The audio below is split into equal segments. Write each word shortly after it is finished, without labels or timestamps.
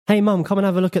Hey, Mum, come and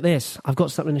have a look at this. I've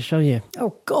got something to show you.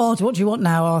 Oh, God, what do you want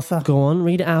now, Arthur? Go on,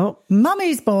 read it out.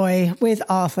 Mummy's Boy with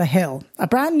Arthur Hill, a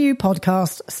brand new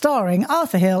podcast starring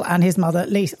Arthur Hill and his mother,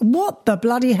 Lisa. What the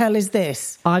bloody hell is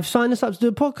this? I've signed us up to do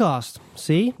a podcast.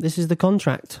 See, this is the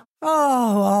contract.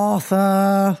 Oh,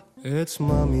 Arthur. It's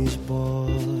Mummy's Boy.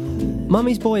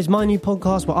 Mummy's Boy is my new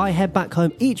podcast where I head back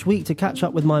home each week to catch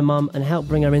up with my mum and help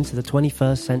bring her into the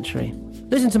 21st century.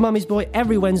 Listen to Mummy's Boy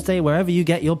every Wednesday wherever you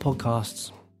get your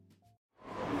podcasts.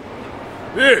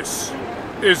 This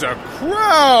is a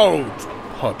Crowd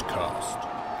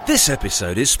Podcast. This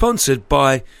episode is sponsored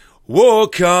by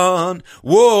Walk On,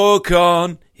 Walk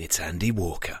On. It's Andy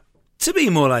Walker. To be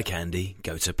more like Andy,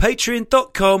 go to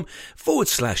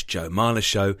patreon.com/Joe Marler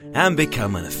Show and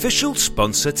become an official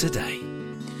sponsor today.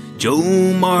 Joe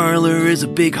Marler is a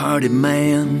big-hearted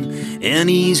man, and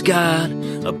he's got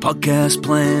a podcast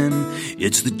plan.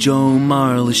 It's the Joe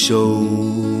Marler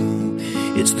Show.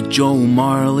 It's the Joe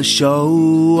Marler Show.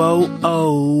 Oh,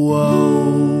 oh,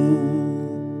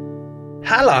 oh.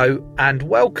 Hello and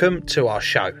welcome to our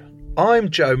show. I'm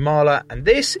Joe Marler and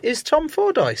this is Tom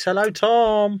Fordyce. Hello,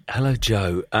 Tom. Hello,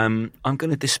 Joe. I'm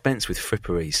going to dispense with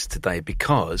fripperies today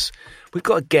because we've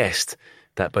got a guest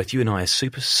that both you and I are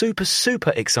super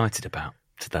excited about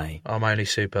today. I'm only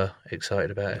super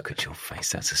excited about it. Look at your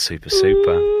face. That's a super.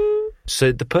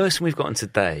 So the person we've got on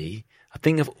today, I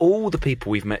think of all the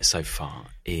people we've met so far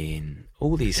in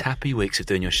all these happy weeks of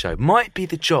doing your show, might be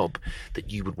the job that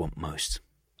you would want most.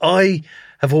 I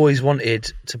have always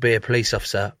wanted to be a police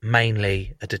officer,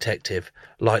 mainly a detective,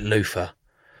 like Luther,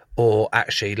 or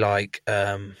actually like,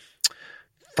 I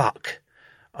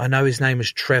know his name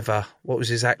was Trevor. What was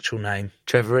his actual name?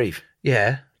 Trevor Eve.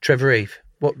 Yeah, Trevor Eve.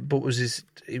 What was his?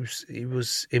 He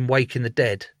was in Waking the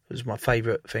Dead. It was my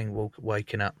favourite thing.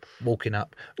 Walking up,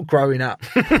 growing up.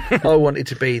 I wanted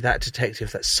to be that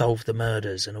detective that solved the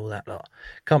murders and all that lot.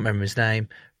 Can't remember his name.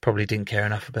 Probably didn't care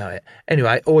enough about it.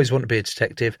 Anyway, always wanted to be a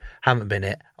detective. Haven't been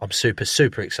it. I'm super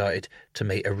excited to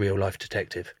meet a real life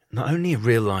detective. Not only a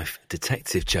real life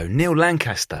detective, Joe. Neil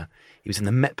Lancaster. He was in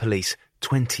the Met Police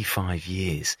 25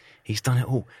 years. He's done it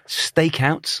all.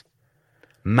 Stakeouts,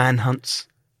 manhunts,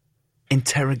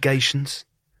 interrogations.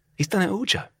 He's done it all,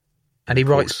 Joe. And he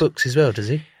writes books as well, does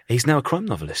he? He's now a crime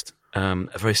novelist, a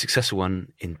very successful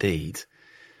one indeed.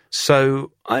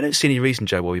 So I don't see any reason,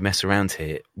 Joe, while we mess around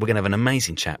here. We're going to have an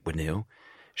amazing chat with Neil.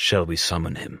 Shall we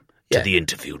summon him to the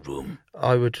interview room?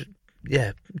 I would,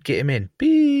 get him in.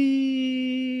 Beep.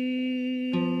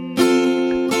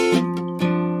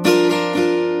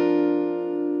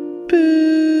 Boop.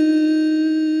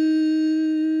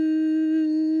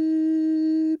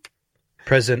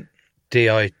 Present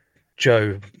DI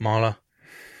Joe Marler.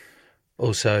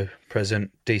 Also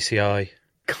present DCI.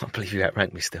 Can't believe you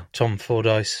outranked me still. Tom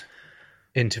Fordyce.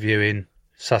 Interviewing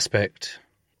suspect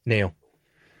Neil.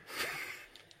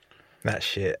 That's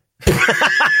shit. Do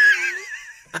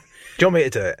you want me to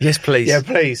do it? Yes, please. Yeah,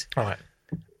 please. All right.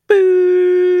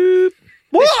 Boop.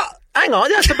 What? Hang on,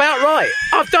 that's about right.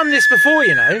 I've done this before,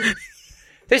 you know.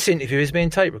 This interview is being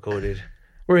tape recorded.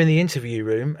 We're in the interview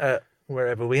room at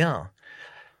wherever we are.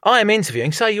 I am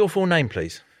interviewing. Say your full name,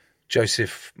 please.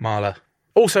 Joseph Marler.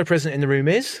 Also present in the room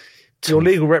is your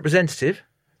legal representative.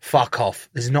 Fuck off.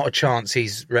 There's not a chance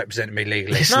he's representing me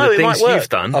legally. Listen, No, the it things might work. you've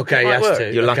done. Okay, he might has work.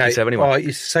 to. You're lucky okay. to have anyone. All right,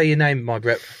 you say your name, my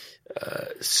rep.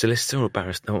 Solicitor or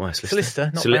barrister? Not my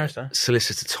solicitor. Solicitor, not barrister.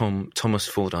 Solicitor Thomas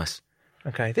Fordyce.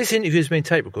 Okay, this interview has been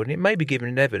tape recorded. It may be given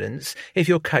in evidence if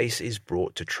your case is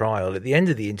brought to trial. At the end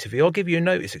of the interview, I'll give you a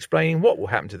notice explaining what will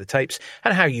happen to the tapes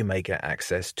and how you may get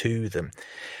access to them.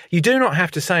 You do not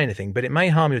have to say anything, but it may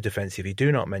harm your defence if you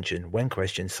do not mention, when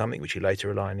questioned, something which you later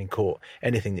rely on in court.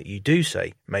 Anything that you do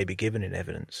say may be given in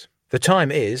evidence. The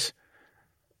time is...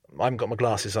 I haven't got my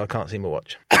glasses, so I can't see my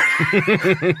watch.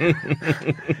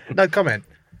 No comment.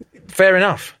 Fair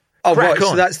enough. Oh, Crack right, so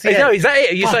on. that's the No, end. is that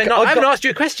it? Are you saying, I haven't asked you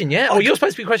a question yet? Or you're got-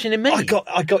 supposed to be questioning me? I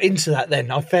got into that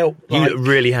then. I felt You like... look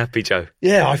really happy, Joe.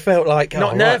 Yeah, I felt like...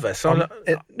 Not oh, nervous. Right. I'm not-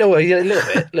 No, well, yeah, a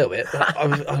little bit. But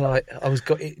I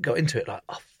got into it like,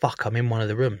 oh, fuck, I'm in one of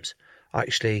the rooms.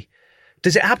 Actually...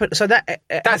 Does it happen? So that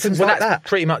happens like that?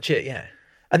 pretty much it, yeah.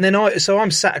 And then I'm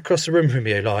sat across the room from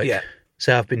you, like... Yeah.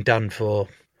 So I've been done for...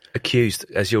 Accused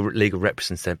as your legal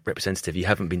representative, you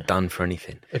haven't been done for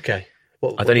anything. Okay.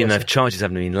 I don't even know if charges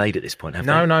haven't been laid at this point, have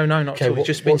No, they? not at all. It's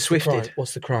just been what's the crime? swifted.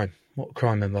 What's the crime? What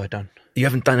crime have I done? You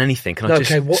haven't done anything. Can I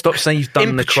just stop saying you've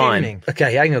done the crime? Importuning.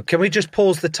 Okay, hang on. Can we just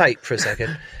pause the tape for a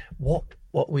second? What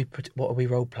are we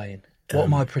role playing? What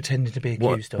am I pretending to be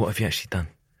accused of? What have you actually done?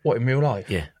 What, in real life?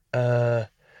 Yeah.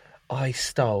 I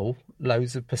stole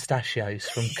loads of pistachios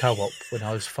from Co-op when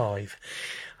I was 5.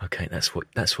 Okay, that's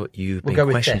what you've We'll been go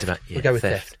with questioned theft. about. Yeah, We'll go with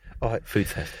theft. All right. Food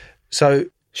theft. So,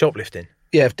 Shoplifting.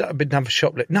 yeah, I've been done for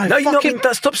shoplifting. No, No, fucking...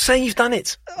 stop saying you've done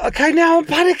it. Okay, now I'm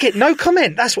panicking. No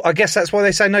comment. I guess that's why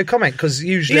they say no comment, because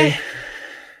usually... Yeah.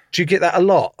 Do you get that a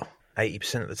lot?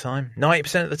 80% of the time.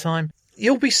 90% of the time.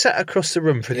 You'll be sat across the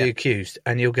room for the accused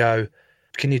and you'll go,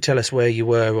 can you tell us where you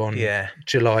were on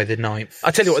July the 9th?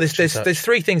 I tell you what, there's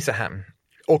three things that happen,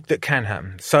 or that can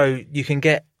happen. So you can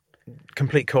get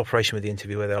complete cooperation with the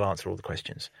interviewer, they'll answer all the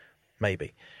questions.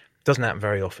 Maybe. Doesn't happen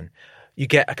very often. You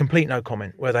get a complete no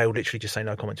comment, where they will literally just say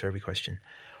no comment to every question.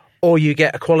 Or you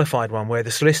get a qualified one where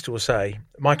the solicitor will say,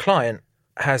 my client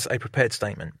has a prepared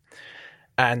statement.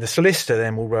 And the solicitor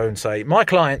then will row and say, my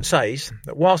client says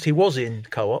that whilst he was in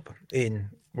Co-op, in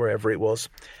wherever it was,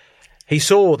 he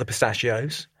saw the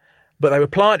pistachios, but they were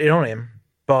planted on him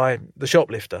by the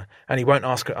shoplifter, and he won't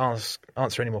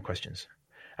answer any more questions.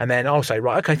 And then I'll say,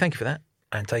 right, okay, thank you for that,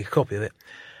 and take a copy of it.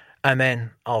 And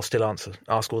then I'll still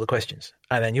ask all the questions.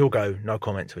 And then you'll go, no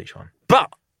comment to each one.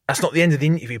 But that's not the end of the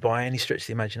interview by any stretch of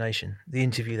the imagination. The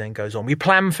interview then goes on. We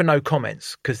plan for no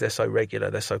comments because they're so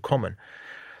regular, they're so common.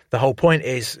 The whole point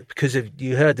is, because if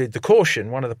you heard the caution,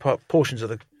 one of the portions of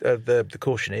the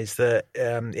caution is that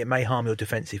it may harm your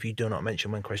defence if you do not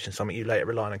mention when questioned something you later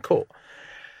rely on in court.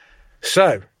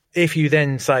 So if you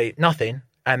then say nothing,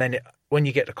 and then when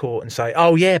you get to court and say,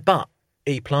 oh yeah, but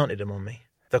he planted them on me,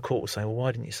 the court will say, well,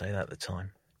 why didn't you say that at the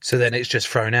time? So then it's just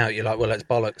thrown out. You're like, well, that's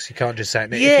bollocks. You can't just say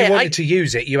it. Yeah, if you wanted to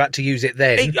use it, you had to use it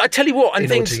then. I tell you what, and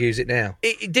in order to use it now.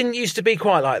 It didn't used to be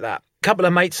quite like that. A couple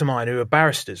of mates of mine who are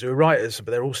barristers, who are writers,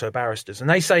 but they're also barristers, and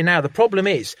they say now the problem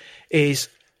is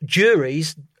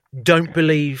juries don't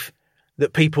believe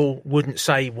that people wouldn't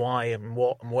say why and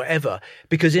what and whatever,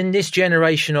 because in this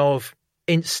generation of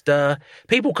Insta,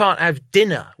 people can't have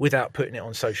dinner without putting it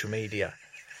on social media.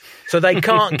 So they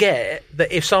can't get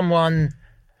that if someone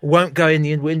won't go in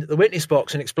the witness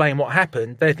box and explain what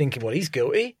happened, they're thinking, well, he's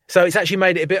guilty. So it's actually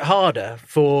made it a bit harder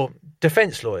for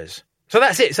defence lawyers. So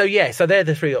that's it. So yeah, so they're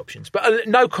the three options. But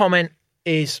no comment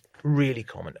is really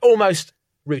common, almost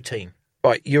routine.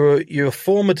 Right, you're a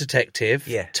former detective,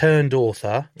 turned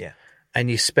author, and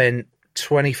you spent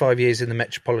 25 years in the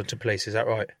Metropolitan Police. Is that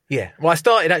right? Yeah. Well, I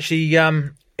started actually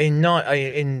in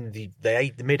the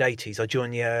mid-80s. I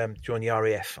joined the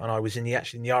RAF, and I was in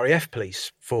the RAF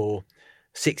police for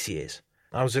 6 years.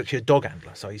 I was actually a dog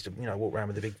handler, so I used to walk around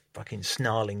with a big fucking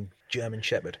snarling German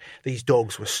Shepherd. These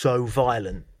dogs were so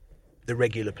violent, the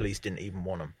regular police didn't even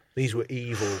want them. These were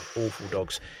evil, awful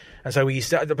dogs. And so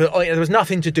there was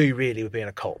nothing to do really with being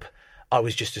a cop. I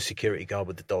was just a security guard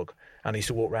with the dog. And I used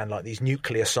to walk around like these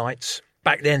nuclear sites.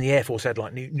 Back then, the Air Force had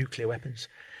like nuclear weapons.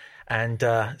 And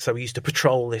so we used to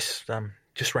patrol this,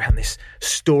 just around this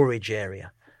storage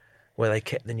area where they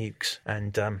kept the nukes.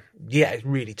 And it's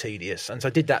really tedious. And so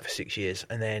I did that for 6 years.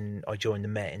 And then I joined the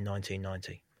Met in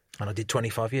 1990. And I did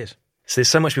 25 years. So there's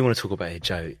so much we want to talk about here,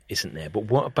 Joe, isn't there? But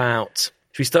what about,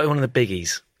 should we start with one of the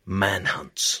biggies?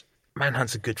 Manhunts.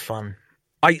 Manhunts are good fun.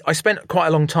 I spent quite a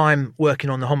long time working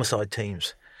on the homicide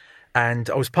teams, and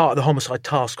I was part of the homicide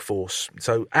task force.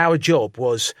 So our job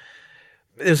was,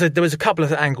 there was a couple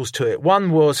of angles to it.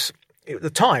 One was, at the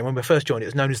time when we first joined, it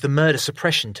was known as the murder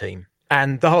suppression team.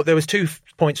 And there was 2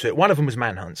 points to it. One of them was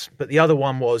manhunts, but the other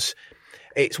one was,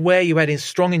 it's where you had in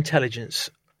strong intelligence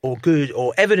or good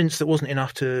or evidence that wasn't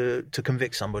enough to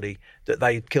convict somebody that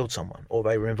they killed someone, or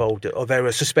they were involved, or they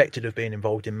were suspected of being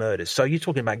involved in murders. So you're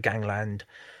talking about gangland,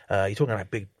 you're talking about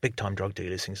big time drug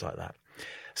dealers, things like that.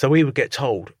 So we would get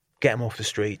told, get them off the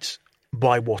streets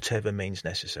by whatever means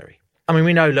necessary. I mean,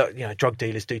 we know, look, drug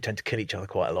dealers do tend to kill each other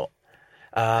quite a lot.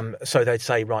 So they'd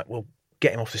say, right, we'll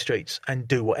get him off the streets and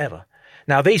do whatever.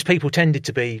 Now, these people tended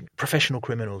to be professional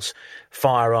criminals,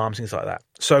 firearms, things like that.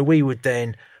 So we would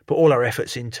then put all our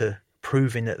efforts into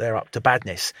proving that they're up to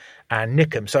badness and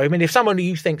nick them. So, I mean, if someone who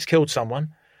you think's killed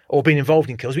someone or been involved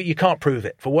in kills, but you can't prove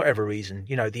it for whatever reason,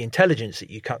 the intelligence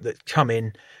that come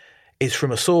in is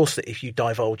from a source that if you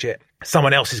divulge it,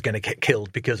 someone else is going to get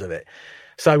killed because of it.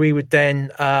 So we would then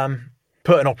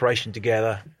put an operation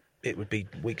together. It would be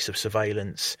weeks of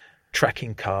surveillance,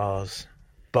 tracking cars,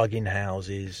 bugging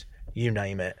houses, you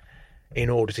name it, in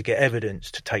order to get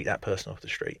evidence to take that person off the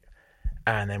street.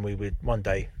 And then we would one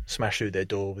day smash through their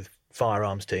door with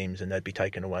firearms teams, and they'd be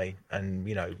taken away. And,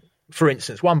 for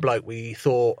instance, one bloke we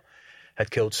thought had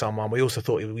killed someone. We also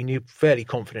thought, we knew fairly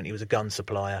confident he was a gun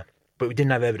supplier, but we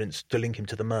didn't have evidence to link him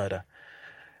to the murder.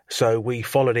 So we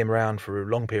followed him around for a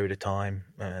long period of time,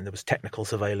 and there was technical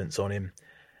surveillance on him.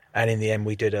 And in the end,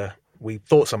 we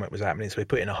thought something was happening, so we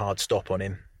put in a hard stop on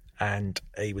him, and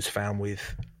he was found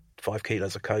with 5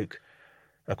 kilos of coke,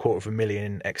 $250,000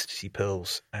 in ecstasy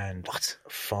pills, and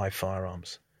 5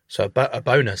 firearms. So a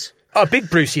bonus. A big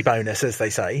Brucey bonus, as they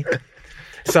say.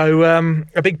 So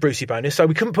a big Brucey bonus. So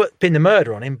we couldn't pin the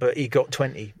murder on him, but he got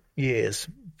 20 years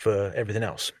for everything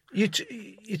else. You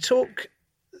talk.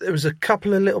 There was a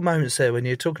couple of little moments there when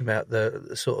you were talking about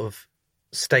the sort of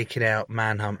staking out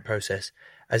manhunt process,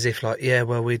 as if like, yeah,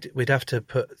 well, we'd have to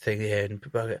put thing here and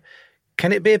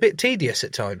can it be a bit tedious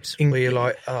at times? Where you're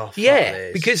like, oh, fuck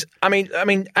this. Because I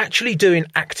mean, actually doing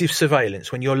active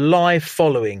surveillance when you're live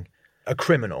following a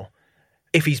criminal,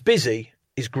 if he's busy,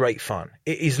 is great fun.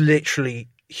 It is literally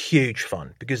huge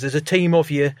fun because there's a team of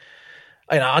you.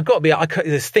 You know, I've got to be.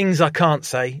 There's things I can't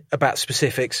say about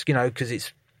specifics, you know, because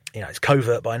it's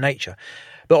covert by nature.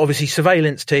 But obviously,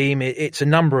 surveillance team, it's a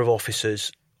number of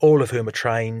officers, all of whom are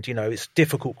trained. You know, it's a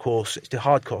difficult course. It's a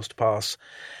hard course to pass.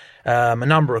 A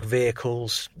number of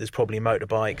vehicles. There's probably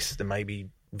motorbikes. There may be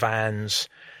vans.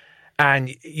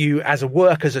 And you, as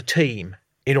a team,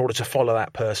 in order to follow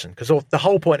that person, because the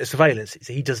whole point of surveillance is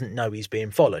he doesn't know he's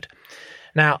being followed.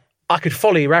 Now, I could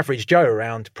follow your average Joe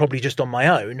around probably just on my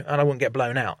own and I wouldn't get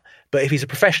blown out. But if he's a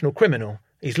professional criminal,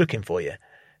 he's looking for you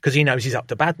because he knows he's up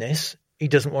to badness. He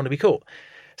doesn't want to be caught.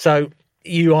 So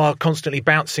you are constantly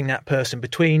bouncing that person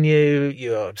between you.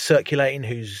 You're circulating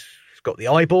who's got the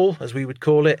eyeball, as we would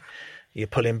call it. You're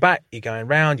pulling back, you're going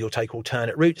round, you'll take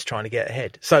alternate routes trying to get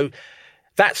ahead. So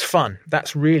that's fun.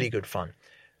 That's really good fun.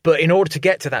 But in order to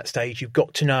get to that stage, you've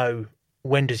got to know,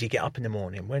 when does he get up in the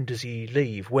morning? When does he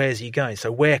leave? Where's he going?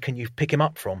 So where can you pick him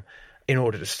up from in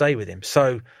order to stay with him?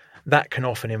 So that can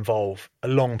often involve a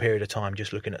long period of time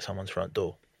just looking at someone's front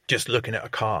door, just looking at a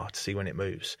car to see when it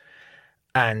moves.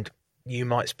 And you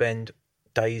might spend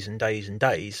days and days and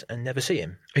days and never see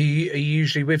him. Are you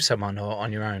usually with someone or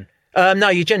on your own? No,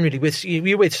 you're generally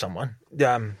you're with someone,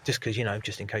 just because, you know,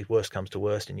 just in case worst comes to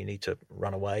worst and you need to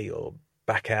run away or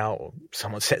back out or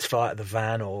someone sets fire to the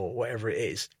van or whatever it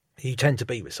is. You tend to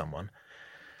be with someone.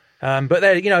 But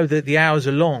there, you know, the hours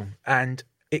are long and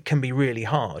it can be really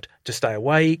hard to stay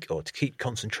awake or to keep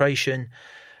concentration.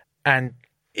 And,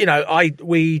 you know,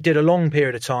 we did a long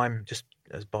period of time, just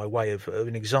as by way of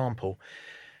an example.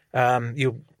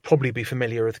 You'll probably be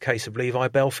familiar with the case of Levi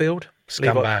Belfield.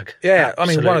 Scumbag. Yeah, I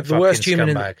mean, one of the worst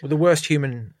scumbag. the worst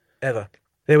human ever.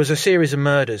 There was a series of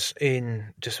murders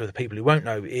just for the people who won't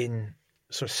know, in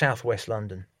sort of southwest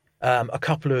London. A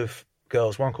couple of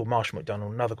girls, one called Marsha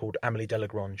McDonald, another called Amelie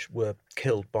Delagrange, were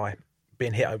killed by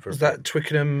being hit over. Was that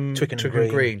Twickenham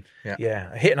Green?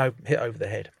 Yeah, hit over the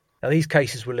head. Now, these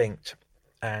cases were linked,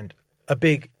 and a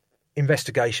big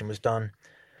investigation was done,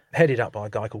 headed up by a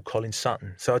guy called Colin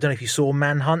Sutton. So I don't know if you saw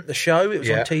Manhunt, the show. It was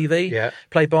on TV,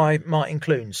 played by Martin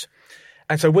Clunes.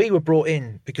 And so we were brought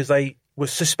in because they were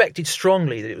suspected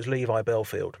strongly that it was Levi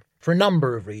Belfield for a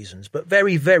number of reasons, but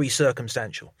very, very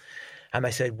circumstantial. And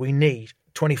they said, we need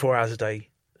 24 hours a day,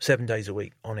 7 days a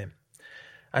week on him.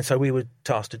 And so we were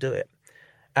tasked to do it.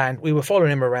 And we were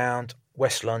following him around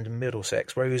West London,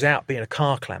 Middlesex, where he was out being a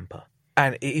car clamper.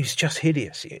 And he's just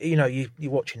hideous. You know,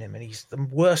 you're watching him and he's the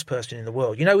worst person in the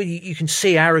world. You know, you can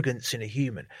see arrogance in a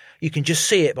human. You can just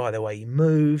see it by the way he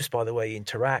moves, by the way he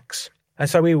interacts. And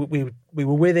so we were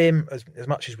with him as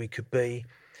much as we could be.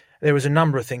 There was a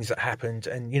number of things that happened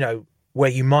and, you know, where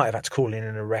you might have had to call in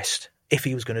an arrest if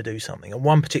he was going to do something. On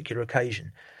one particular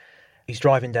occasion, he's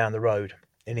driving down the road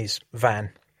in his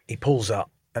van. He pulls up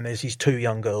and there's these 2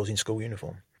 young girls in school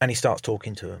uniform and he starts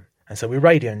talking to them. And so we're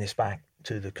radioing this back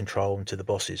to the control and to the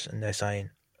bosses, and they're saying,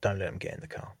 don't let them get in the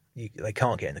car. They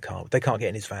can't get in the car. They can't get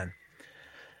in his van.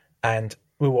 And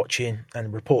we're watching,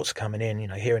 and reports are coming in, you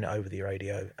know, hearing it over the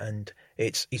radio, and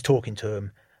he's talking to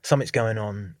them. Something's going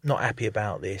on, not happy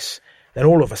about this. Then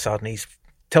all of a sudden, he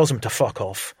tells them to fuck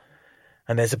off,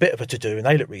 and there's a bit of a to-do, and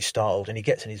they look really startled, and he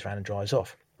gets in his van and drives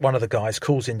off. One of the guys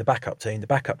calls in the backup team. The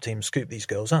backup team scoop these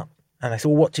girls up. And they said,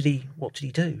 well, what did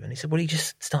he do? And he said, well, he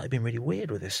just started being really weird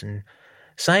with us and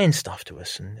saying stuff to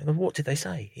us. And what did they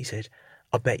say? He said,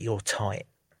 I bet you're tight.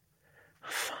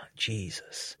 Fuck,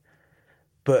 Jesus.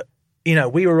 But, you know,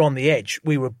 we were on the edge.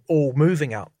 We were all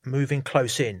moving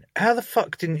close in. How the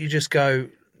fuck didn't you just go,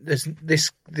 there's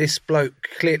this bloke,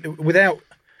 clearly, without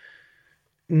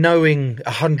knowing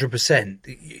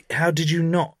 100%, how did you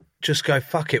not just go,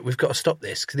 fuck it, we've got to stop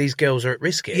this because these girls are at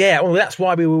risk here? Yeah, well, that's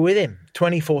why we were with him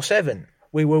 24/7.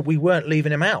 We weren't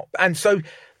leaving him out. And so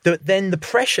then the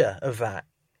pressure of that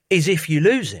is if you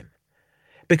lose him.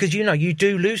 Because, you know, you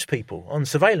do lose people on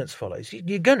surveillance follows.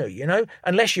 You're going to, you know,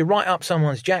 unless you write up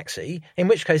someone's jacksie, in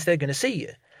which case they're going to see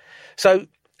you. So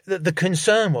the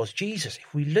concern was, Jesus,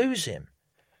 if we lose him,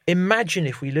 imagine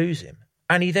if we lose him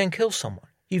and he then kills someone.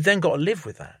 You've then got to live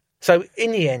with that. So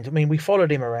in the end, I mean, we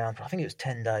followed him around for, I think it was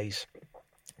 10 days,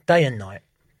 day and night.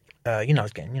 I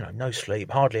was getting, no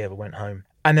sleep, hardly ever went home.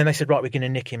 And then they said, right, we're going to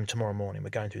nick him tomorrow morning. We're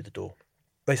going through the door.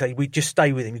 They say, we just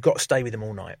stay with him. You've got to stay with him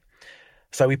all night.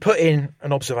 So we put in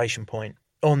an observation point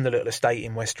on the little estate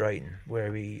in West Drayton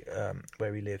where he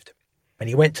lived. And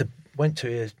he went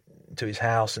to his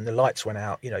house, and the lights went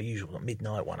out, usual, like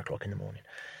midnight, 1 o'clock in the morning.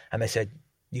 And they said,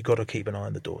 you've got to keep an eye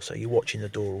on the door. So you're watching the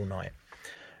door all night.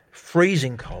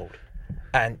 Freezing cold.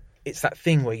 And it's that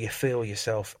thing where you feel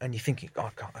yourself and you're thinking, I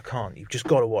can't. You've just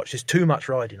got to watch. There's too much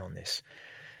riding on this.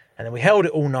 And then we held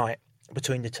it all night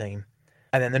between the team.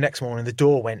 And then the next morning, the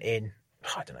door went in,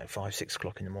 5, 6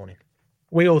 o'clock in the morning.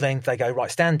 They go,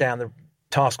 right, stand down, the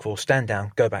task force, stand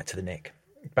down, go back to the Nick.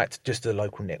 Back to just the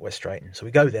local Nick, West Drayton. So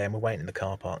we go there and we're waiting in the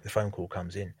car park. The phone call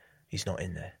comes in. He's not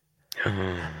in there.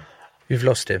 You've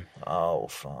lost him. Oh,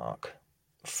 fuck.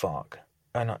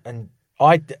 And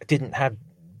I didn't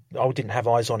have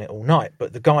eyes on it all night.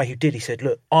 But the guy who did, he said,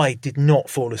 look, I did not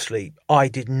fall asleep. I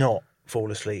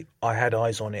had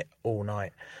eyes on it all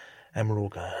night. And we're all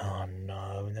going, oh,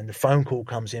 no. And then the phone call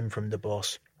comes in from the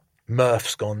boss.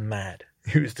 Murph's gone mad.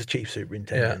 He was the chief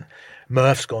superintendent. Yeah.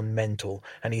 Murph's gone mental.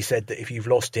 And he said that if you've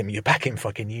lost him, you're back in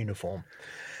fucking uniform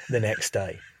the next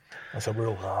day. And so we're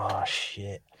all, oh,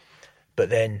 shit. But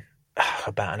then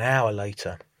about an hour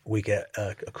later, we get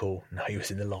a call. No, he was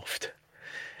in the loft.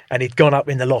 And he'd gone up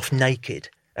in the loft naked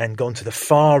and gone to the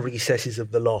far recesses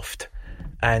of the loft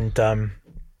and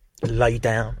lay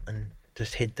down and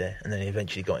just hid there. And then he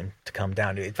eventually got him to come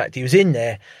down. In fact, he was in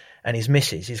there, and his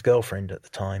missus, his girlfriend at the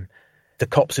time, the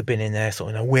cops had been in there,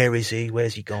 sort of, where is he?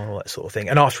 Where's he gone? All that sort of thing.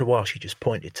 And after a while, she just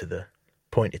pointed to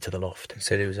the loft and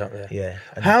said he was up there. Yeah.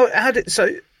 And so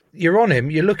you're on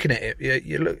him. You're looking at it.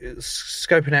 You're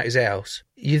scoping out his house.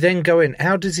 You then go in.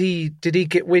 Did he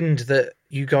get wind that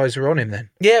you guys were on him then?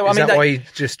 Yeah. Well, is that why he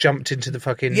just jumped into the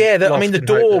fucking? Yeah. The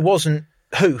door wasn't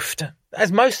hoofed.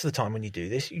 As most of the time when you do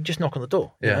this, you just knock on the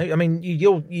door. Yeah. I mean,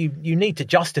 you need to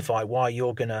justify why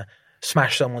you're going to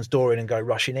smash someone's door in and go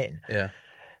rushing in. Yeah.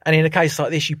 And in a case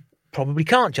like this, you probably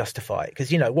can't justify it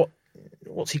because,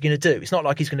 what's he going to do? It's not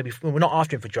like he's going to be... We're not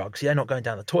after him for drugs. They're not going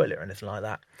down the toilet or anything like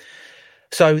that.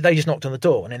 So they just knocked on the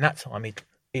door. And in that time,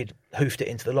 he'd hoofed it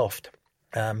into the loft.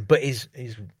 But his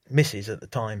missus at the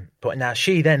time... But now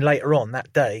she then later on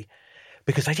that day,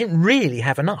 because they didn't really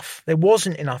have enough. There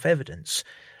wasn't enough evidence.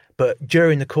 But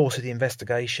during the course of the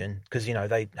investigation, because,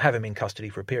 they have him in custody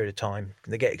for a period of time,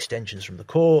 they get extensions from the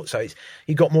court, so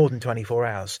he got more than 24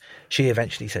 hours. She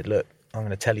eventually said, look, I'm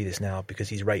going to tell you this now because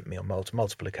he's raped me on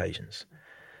multiple occasions.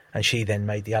 And she then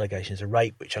made the allegations of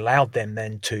rape, which allowed them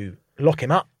then to lock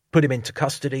him up, put him into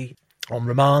custody on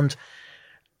remand,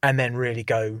 and then really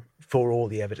go for all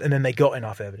the evidence. And then they got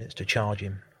enough evidence to charge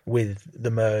him with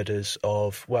the murders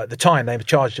of, at the time they were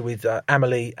charged with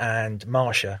Amelie and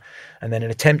Marsha, and then an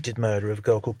attempted murder of a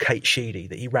girl called Kate Sheedy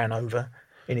that he ran over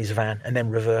in his van and then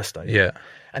reversed over. Yeah.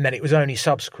 And then it was only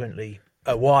subsequently,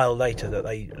 a while later, that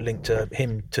they linked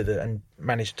him and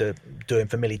managed to do him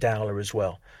for Millie Dowler as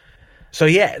well. So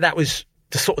yeah, that was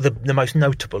the most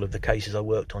notable of the cases I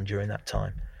worked on during that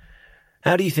time.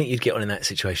 How do you think you'd get on in that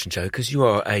situation, Joe? Because you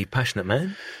are a passionate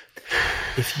man.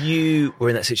 If you were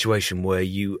in that situation where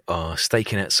you are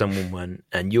staking out someone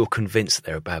and you're convinced that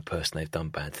they're a bad person, they've done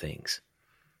bad things,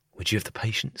 would you have the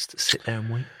patience to sit there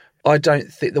and wait? I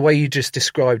don't think the way you just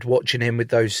described watching him with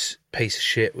those piece of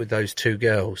shit with those two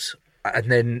girls and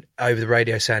then over the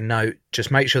radio saying, no,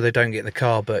 just make sure they don't get in the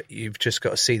car, but you've just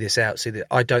got to see this out.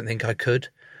 I don't think I could.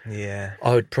 Yeah.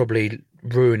 I would probably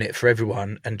ruin it for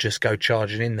everyone and just go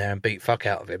charging in there and beat fuck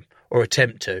out of him or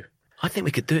attempt to. I think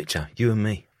we could do it, Joe, you and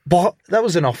me. But that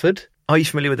wasn't offered. Are you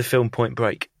familiar with the film Point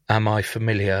Break? Am I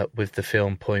familiar with the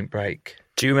film Point Break?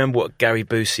 Do you remember what Gary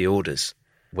Busey orders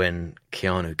when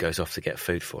Keanu goes off to get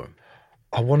food for him?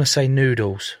 I want to say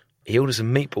noodles. He orders a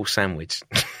meatball sandwich.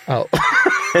 Oh.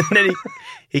 And then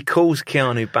he calls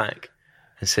Keanu back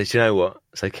and says, you know what?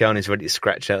 So Keanu's ready to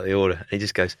scratch out the order. And he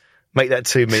just goes, make that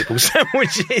 2 meatball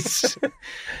sandwiches.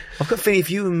 I've got a feeling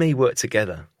if you and me work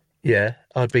together. Yeah,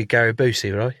 I'd be Gary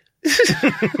Busey, would I?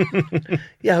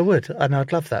 Yeah, I would. And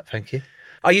I'd love that, thank you.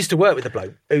 I used to work with a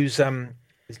bloke whose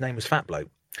his name was Fat Bloke.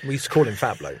 We used to call him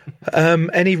Fat Bloke.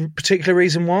 Any particular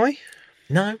reason why?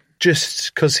 No.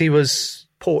 Just because he was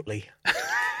portly.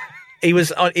 He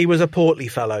was a portly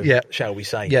fellow, yep. Shall we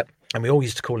say. Yep. And we all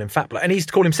used to call him Fat Bloke. And he used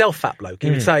to call himself Fat Bloke.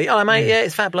 He would say, oh, mate, yeah,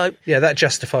 it's Fat Bloke. Yeah, that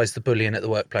justifies the bullying at the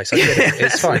workplace. I get it.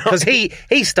 It's fine. Because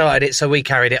he started it, so we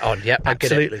carried it on. Yep,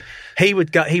 absolutely. He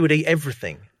would eat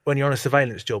everything when you're on a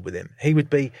surveillance job with him. He would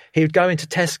go into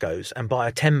Tesco's and buy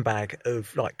a 10 bag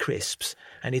of, like, crisps,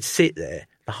 and he'd sit there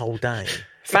the whole day.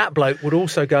 Fat bloke would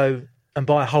also go and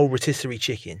buy a whole rotisserie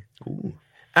chicken. Ooh.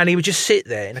 And he would just sit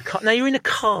there in a car. Now, you're in a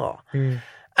car.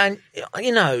 And,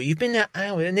 you know, you've been there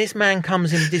hours, and this man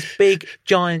comes in with this big,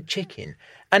 giant chicken.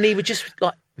 And he would just,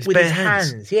 like, with his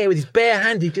hands. Yeah, with his bare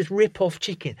hands, he'd just rip off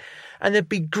chicken. And there'd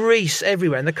be grease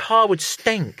everywhere, and the car would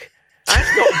stink.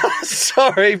 That's not...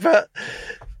 Sorry, but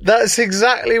that's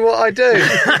exactly what I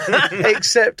do.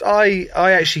 Except I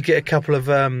actually get a couple of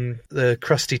the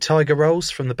crusty tiger rolls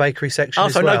from the bakery section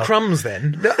as so well. no crumbs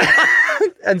then?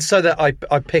 And so that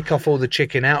I pick off all the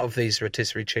chicken out of these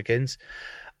rotisserie chickens,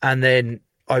 and then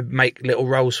I make little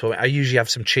rolls for it. I usually have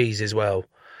some cheese as well.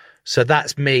 So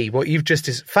that's me. What you've just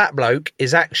is fat bloke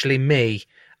is actually me,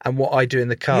 and what I do in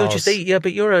the cars.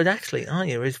 But you're an athlete, aren't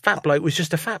you? His fat bloke was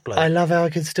just a fat bloke. I love how I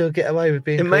can still get away with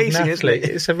being amazing, called an athlete.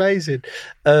 isn't it? It's amazing.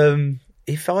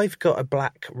 If I've got a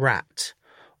black rat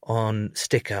on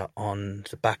sticker on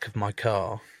the back of my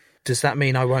car, does that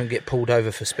mean I won't get pulled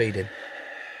over for speeding?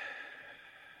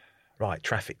 Right,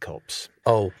 traffic cops.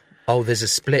 Oh, there's a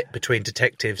split between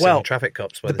detectives and traffic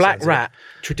cops. The black rat,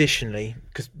 traditionally,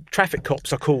 because traffic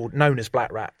cops are known as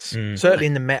black rats. Certainly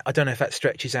in the Met, I don't know if that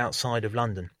stretches outside of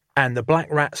London. And the black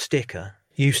rat sticker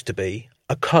used to be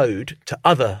a code to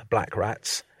other black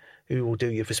rats who will do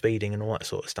you for speeding and all that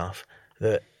sort of stuff,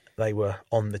 that they were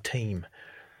on the team.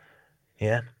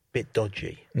 Yeah? Bit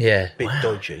dodgy. Yeah. Bit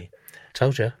dodgy.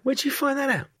 Told you. Where'd you find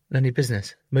that out? None of your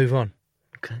business. Move on.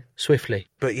 Okay. Swiftly.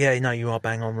 But yeah, no, you are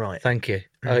bang on right. Thank you.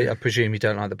 I presume you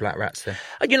don't like the black rats then.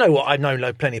 You know what? I've known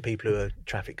plenty of people who are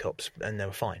traffic cops and they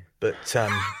were fine. But,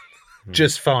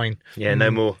 Just fine. Yeah, no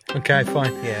more. Okay,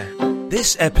 fine. yeah.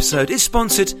 This episode is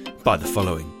sponsored by the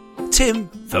following: Tim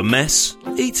the Mess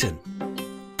Eaton,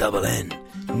 Double N,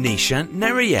 Nishant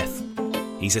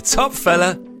Nerayeth. He's a top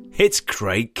fella. It's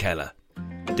Craig Keller.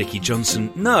 Dickie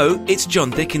Johnson. No, it's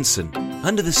John Dickinson.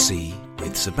 Under the Sea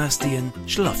with Sebastian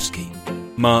Schlofsky.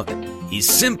 Mark, he's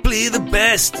simply the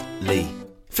best. Lee.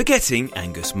 Forgetting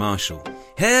Angus Marshall.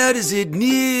 How does it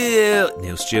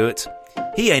Neil Stewart.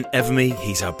 He ain't ever me,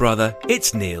 he's our brother.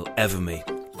 It's Neil Everme.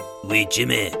 We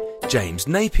Jimmy. James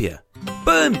Napier.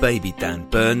 Burn Baby Dan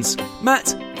Burns. Matt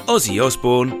Ozzy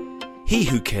Osbourne. He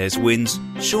Who Cares Wins.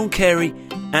 Sean Carey.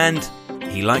 And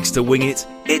he likes to wing it.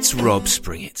 It's Rob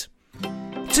Springett.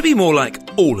 To be more like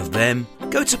all of them,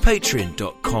 go to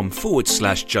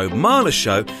patreon.com/Joe Marler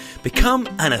Show, become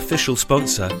an official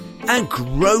sponsor, and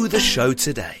grow the show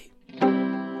today.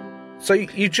 So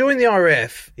you joined the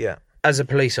RAF Yeah. as a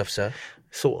police officer,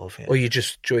 Sort of, yeah. or you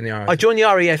just joined the RAF? I joined the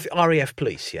RAF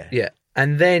police, yeah. Yeah.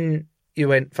 And then you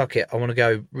went, fuck it, I want to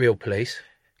go real police.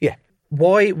 Yeah.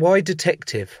 Why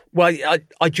detective? Well,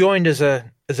 I joined as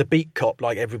a beat cop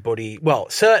like everybody. Well,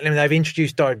 certainly when they've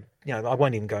introduced, I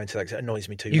won't even go into that because it annoys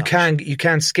me too much. You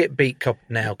can skip beat cop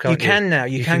now, can't you? You can now.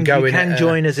 You can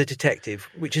join as a detective,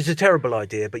 which is a terrible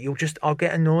idea, but I'll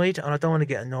get annoyed, and I don't want to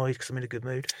get annoyed because I'm in a good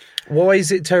mood. Why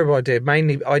is it a terrible idea?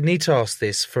 Mainly, I need to ask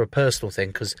this for a personal thing,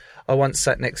 because I once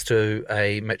sat next to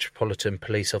a Metropolitan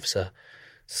police officer,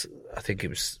 I think it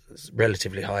was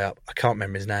relatively high up, I can't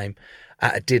remember his name,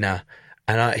 at a dinner.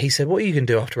 And he said, what are you going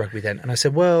to do after rugby then? And I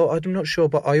said, well, I'm not sure,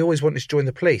 but I always wanted to join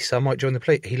the police, so I might join the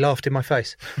police. He laughed in my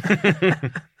face.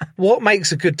 What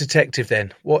makes a good detective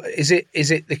then? What is it?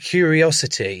 Is it the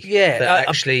curiosity? Yeah. That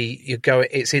actually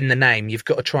it's in the name. You've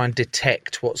got to try and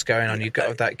detect what's going on. You've got to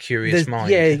have that curious mind.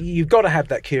 Yeah, you've got to have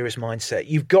that curious mindset.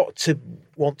 You've got to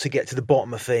want to get to the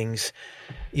bottom of things.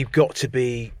 You've got to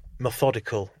be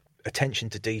methodical, attention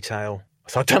to detail.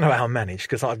 So I don't know how I manage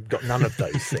because I've got none of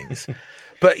those things.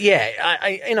 But yeah,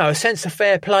 a sense of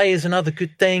fair play is another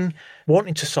good thing.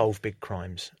 Wanting to solve big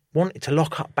crimes, wanting to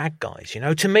lock up bad guys.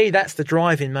 To me, that's the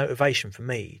driving motivation for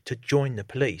me to join the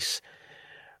police,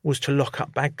 was to lock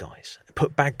up bad guys,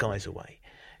 put bad guys away.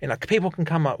 People can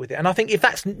come up with it. And I think if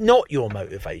that's not your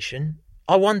motivation,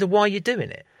 I wonder why you're doing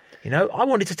it. I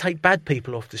wanted to take bad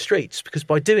people off the streets because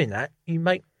by doing that, you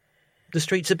make the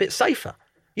streets a bit safer.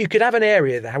 You could have an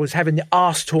area that was having the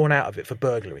arse torn out of it for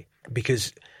burglary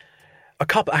because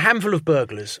a handful of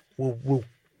burglars will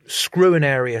screw an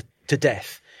area to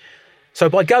death. So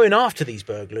by going after these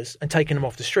burglars and taking them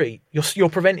off the street, you're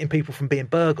preventing people from being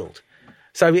burgled.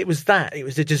 So it was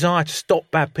the desire to stop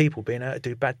bad people being able to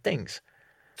do bad things.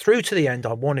 Through to the end,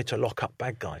 I wanted to lock up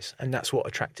bad guys, and that's what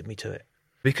attracted me to it.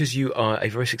 Because you are a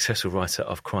very successful writer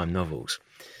of crime novels,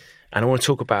 and I want to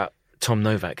talk about Tom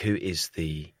Novak, who is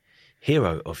the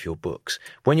hero of your books.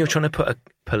 When you're trying to put a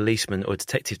policeman or a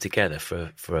detective together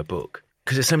for a book,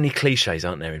 because there's so many cliches,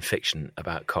 aren't there, in fiction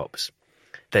about cops.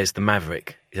 There's the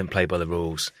maverick, he doesn't play by the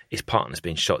rules, his partner's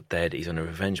been shot dead, he's on a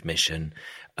revenge mission,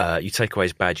 you take away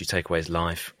his badge, you take away his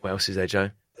life. What else is there,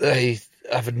 Joe? I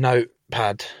have a note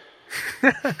notepad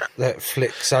that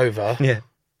flicks over. Yeah.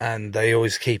 And they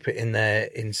always keep it in their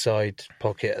inside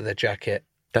pocket of their jacket.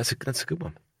 That's a good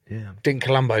one. Yeah. Didn't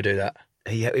Columbo do that?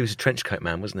 He was a trench coat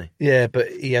man, wasn't he? Yeah,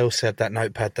 but he also had that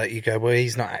notepad that you go, well,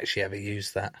 he's not actually ever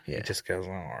used that. Yeah. He just goes,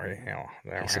 oh,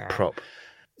 It's a prop.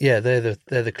 Yeah, they're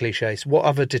the cliches. What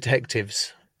other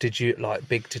detectives did you like?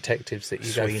 Big detectives that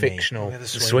you Sweeney. go fictional? Yeah, the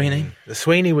Sweeney. The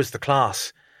Sweeney was the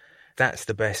class. That's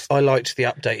the best. I liked the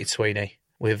updated Sweeney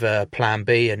with Plan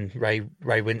B and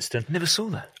Ray Winston. Never saw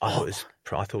that.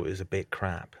 I thought it was a bit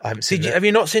crap. I haven't seen it. Have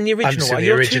you not seen the original seen one? the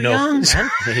You're original. too young,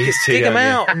 man. He is too Dig them young,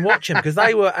 yeah. out and watch them because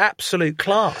they were absolute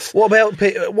class. What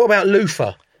about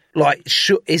Luther? Like,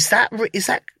 is that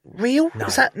real? No.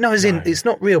 It's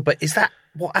not real. But is that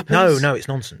what happens? No, it's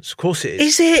nonsense. Of course it is.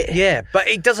 Is it? Yeah, but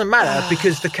it doesn't matter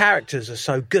because the characters are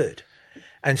so good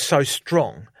and so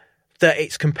strong that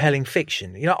it's compelling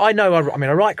fiction. You know, I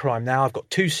write crime now. I've got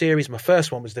 2 series. My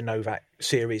first one was the Novak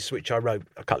series, which I wrote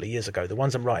a couple of years ago. The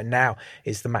ones I'm writing now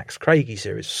is the Max Craigie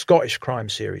series, Scottish crime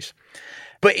series.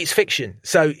 But it's fiction.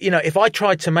 So, you know, if I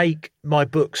tried to make my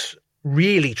books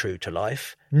really true to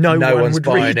life, no one one's would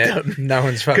buying read it. them. No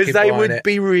one's fucking because they buying would it.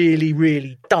 be really,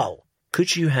 really dull.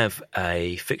 Could you have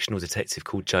a fictional detective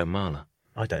called Joe Marler?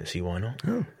 I don't see why not.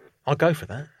 I'll go for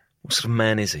that. What sort of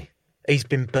man is he? He's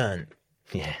been burnt.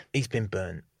 Yeah. He's been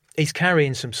burnt. He's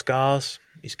carrying some scars.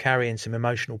 He's carrying some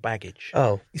emotional baggage.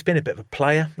 Oh, He's been a bit of a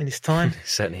player in his time.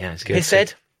 Certainly has. He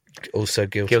said, also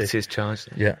guilty. Guilty as charged.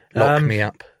 Yeah, lock me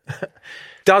up.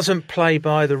 doesn't play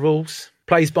by the rules,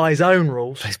 plays by his own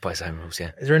rules. Plays by his own rules,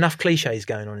 yeah. Is there enough cliches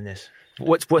going on in this?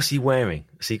 What's he wearing?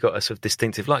 Has he got a sort of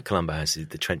distinctive, like Columbo has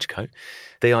the trench coat?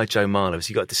 DI Joe Marler, has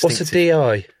he got a distinctive... What's a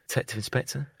DI? Detective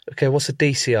Inspector? Okay, what's a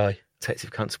DCI?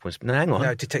 Detective Constable. No, hang on. No,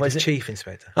 What Detective is it? Chief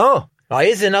Inspector. Oh! Right,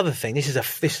 here's another thing. This is a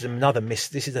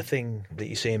thing that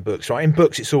you see in books. Right, in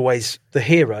books, it's always the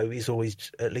hero is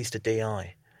always at least a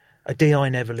DI. A DI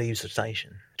never leaves the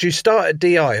station. Do you start at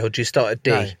DI or do you start at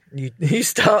D? No, you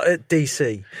start at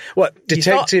DC. What?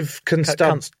 Detective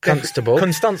Constable. Constable.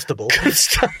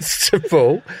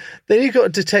 Constable. Then you've got a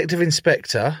Detective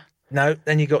Inspector. No,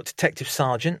 then you've got Detective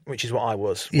Sergeant, which is what I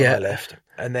was when Yeah. I left.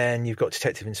 And then you've got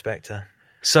Detective Inspector.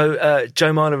 So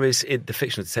Joe Marler is, the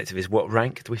fictional detective, is what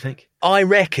rank, do we think? I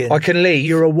reckon I can leave.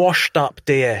 you're a washed-up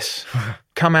DS.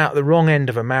 Come out the wrong end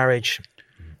of a marriage.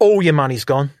 All your money's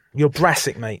gone. You're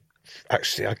Brassic, mate.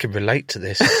 Actually, I can relate to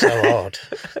this. It's so hard.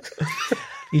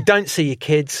 You don't see your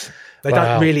kids. They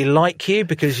Wow. don't really like you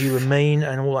because you were mean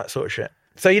and all that sort of shit.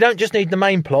 So you don't just need the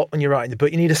main plot when you're writing the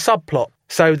book. You need a subplot.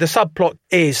 So the subplot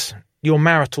is your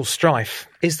marital strife.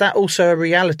 Is that also a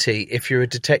reality if you're a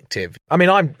detective? I mean,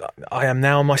 I am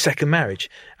now on my second marriage,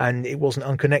 and it wasn't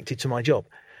unconnected to my job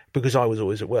because I was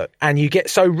always at work. And you get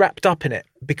so wrapped up in it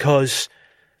because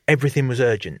everything was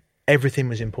urgent, everything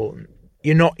was important.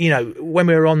 You're not, when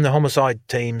we were on the homicide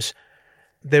teams,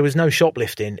 there was no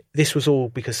shoplifting. This was all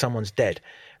because someone's dead.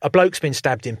 A bloke's been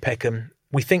stabbed in Peckham.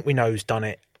 We think we know who's done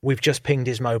it. We've just pinged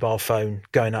his mobile phone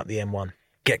going up the M1.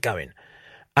 Get going.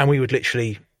 And we would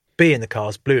literally be in the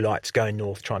cars, blue lights, going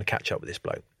north, trying to catch up with this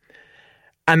bloke.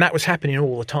 And that was happening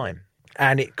all the time.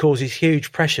 And it causes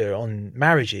huge pressure on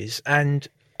marriages and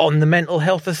on the mental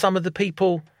health of some of the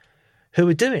people who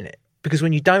are doing it. Because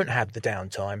when you don't have the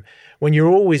downtime, when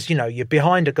you're always, you're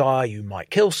behind a guy who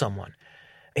might kill someone,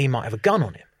 he might have a gun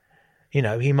on him.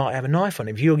 He might have a knife on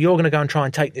him. You're going to go and try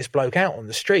and take this bloke out on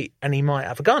the street and he might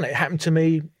have a gun. It happened to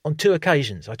me on 2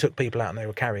 occasions. I took people out and they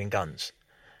were carrying guns.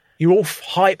 You're all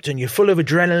hyped and you're full of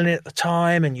adrenaline at the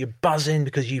time and you're buzzing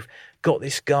because you've got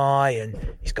this guy and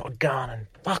he's got a gun and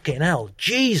fucking hell,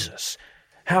 Jesus,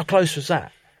 how close was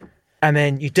that? And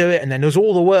then you do it and then there's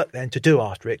all the work then to do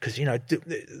after it because,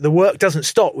 the work doesn't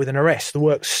stop with an arrest. The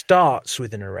work starts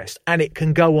with an arrest and it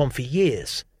can go on for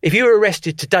years. If you were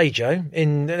arrested today, Joe,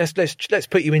 let's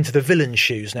put you into the villain's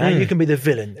shoes now. You can be the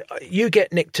villain. You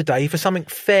get nicked today for something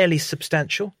fairly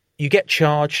substantial. You get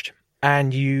charged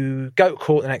and you go to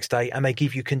court the next day and they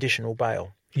give you conditional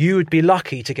bail. You would be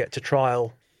lucky to get to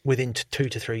trial within 2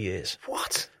 to 3 years.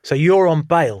 What? So you're on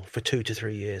bail for 2 to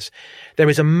 3 years. There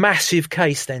is a massive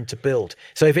case then to build.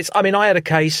 So I had a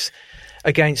case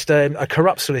against a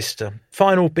corrupt solicitor.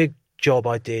 Final big job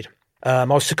I did. I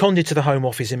was seconded to the Home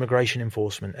Office Immigration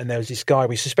Enforcement, and there was this guy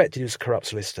we suspected he was a corrupt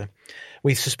solicitor.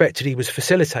 We suspected he was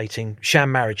facilitating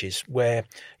sham marriages where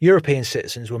European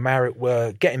citizens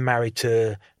were getting married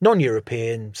to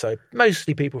non-European, so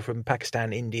mostly people from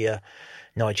Pakistan, India,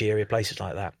 Nigeria, places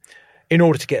like that, in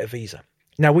order to get a visa.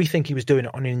 Now, we think he was doing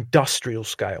it on an industrial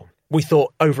scale. We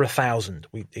thought over 1,000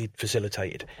 he'd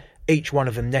facilitated, each one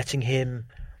of them netting him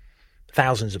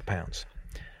thousands of pounds.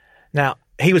 Now,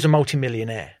 he was a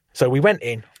multimillionaire. So we went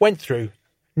through,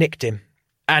 nicked him,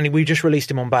 and we just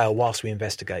released him on bail whilst we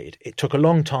investigated. It took a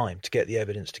long time to get the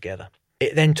evidence together.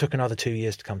 It then took another 2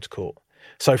 years to come to court.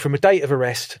 So from a date of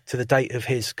arrest to the date of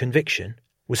his conviction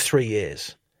was 3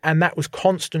 years. And that was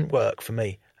constant work for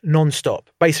me, non-stop,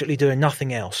 basically doing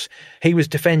nothing else. He was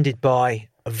defended by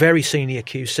a very senior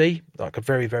QC, like a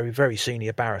very, very, very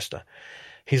senior barrister.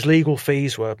 His legal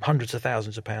fees were hundreds of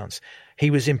thousands of pounds. He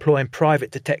was employing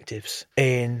private detectives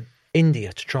in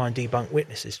India to try and debunk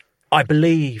witnesses. I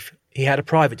believe he had a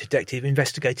private detective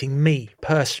investigating me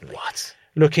personally. What?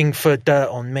 Looking for dirt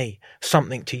on me,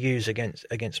 something to use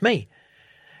against me.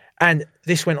 And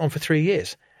this went on for 3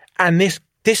 years. And this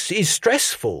is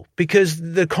stressful because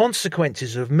the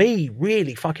consequences of me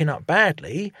really fucking up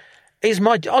badly is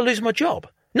I'll lose my job.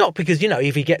 Not because,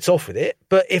 if he gets off with it,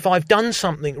 but if I've done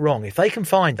something wrong, if they can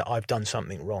find that I've done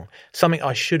something wrong, something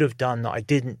I should have done that I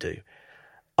didn't do,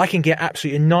 I can get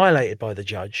absolutely annihilated by the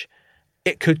judge.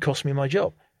 It could cost me my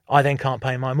job. I then can't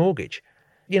pay my mortgage.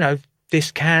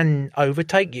 This can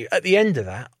overtake you. At the end of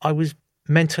that, I was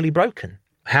mentally broken.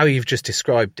 How you've just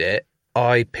described it,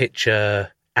 I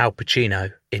picture Al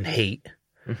Pacino in Heat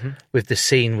with the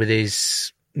scene with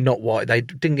his not white. They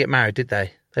didn't get married, did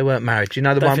they? They weren't married. You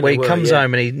know the one where he comes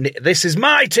home and this is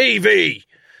my TV.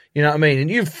 You know what I mean? And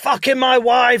you fucking my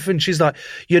wife. And she's like,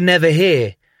 you're never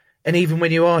here. And even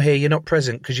when you are here, you're not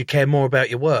present because you care more about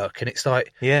your work. And it's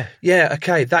like, yeah,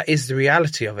 okay, that is the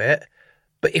reality of it.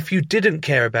 But if you didn't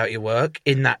care about your work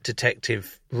in that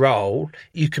detective role,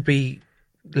 you could be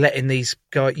letting these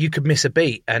guys, you could miss a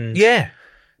beat. And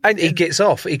and he gets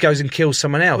off, he goes and kills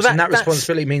someone else. And that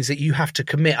responsibility means that you have to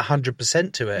commit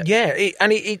 100% to it. Yeah.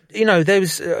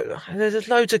 There's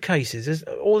loads of cases. There's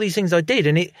all these things I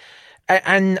did.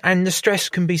 And the stress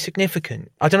can be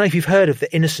significant. I don't know if you've heard of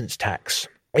the innocence tax.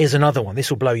 Here's another one. This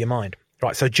will blow your mind.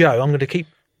 Right. So Joe, I'm going to keep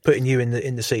putting you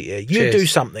in the seat here. You do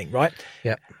something, right?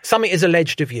 Yeah. Something is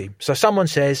alleged of you. So someone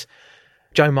says,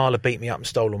 Joe Marler beat me up and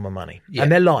stole all my money. Yeah.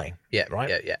 And they're lying. Yeah.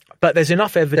 Right? Yeah. But there's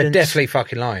enough evidence. They're definitely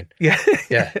fucking lying. Yeah.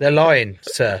 Yeah. They're lying,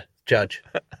 Sir Judge.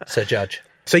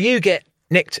 So you get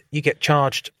nicked, you get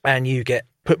charged, and you get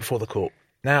put before the court.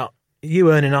 Now,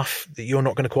 you earn enough that you're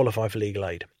not going to qualify for legal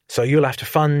aid. So you'll have to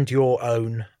fund your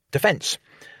own defence.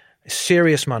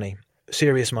 Serious money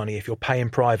if you're paying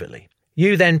privately.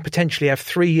 You then potentially have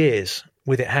 3 years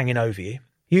with it hanging over you.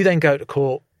 You then go to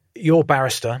court, your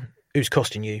barrister, who's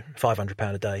costing you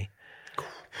 £500 a day,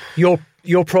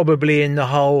 you're probably in the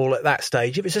hole at that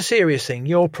stage. If it's a serious thing,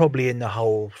 you're probably in the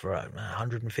hole for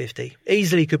 150.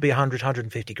 Easily could be 100,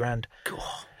 150 grand.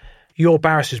 Your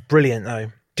barrister's brilliant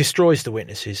though, destroys the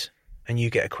witnesses, and you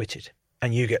get acquitted.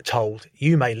 And you get told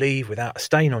you may leave without a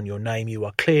stain on your name. You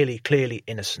are clearly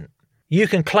innocent. You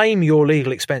can claim your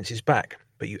legal expenses back,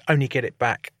 but you only get it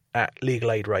back at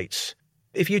legal aid rates.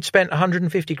 If you'd spent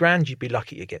 150 grand, you'd be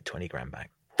lucky to get 20 grand back.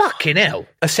 Fucking hell.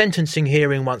 A sentencing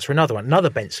hearing once for another one. Another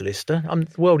bench solicitor.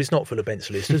 The world is not full of bench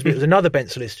solicitors, but it was another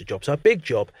bench solicitor job. So a big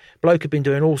job. Bloke had been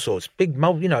doing all sorts. Big,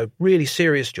 really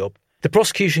serious job. The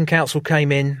prosecution counsel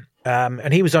came in,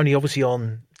 and he was only obviously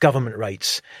on government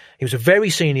rates. He was a very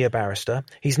senior barrister.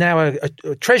 He's now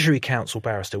a Treasury Council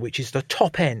barrister, which is the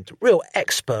top end, real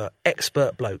expert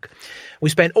bloke. We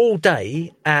spent all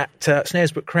day at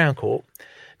Snaresbrook Crown Court.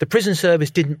 The prison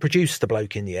service didn't produce the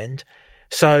bloke in the end,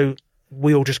 so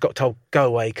we all just got told, go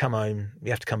away, come home, you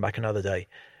have to come back another day.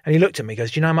 And he looked at me and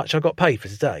goes, do you know how much I got paid for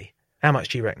today? How much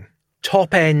do you reckon?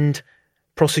 Top end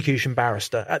prosecution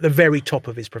barrister at the very top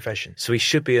of his profession. So he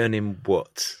should be earning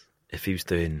what? If he was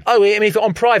doing... Oh, I mean, if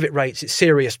on private rates, it's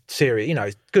serious,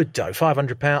 it's good dough,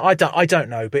 £500. I don't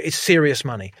know, but it's serious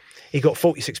money. He got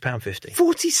 £46.50.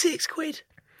 46 quid?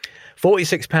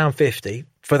 £46.50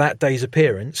 for that day's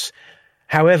appearance.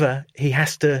 However, he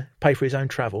has to pay for his own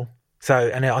travel. So,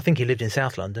 and I think he lived in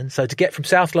South London. So to get from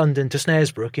South London to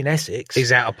Snaresbrook in Essex...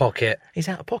 He's out of pocket.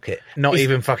 Not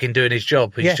even fucking doing his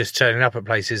job. He's just turning up at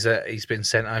places that he's been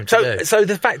sent home to do. So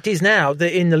the fact is now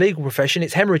that in the legal profession,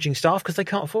 it's hemorrhaging staff because they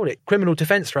can't afford it. Criminal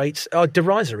defence rates are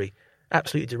derisory.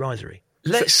 Absolutely derisory.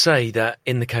 Let's say that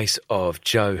in the case of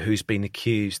Joe, who's been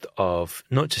accused of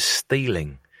not just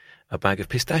stealing a bag of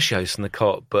pistachios from the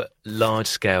cot, but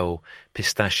large-scale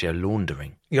pistachio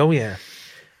laundering. Oh, yeah.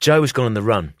 Joe has gone on the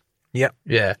run. Yep.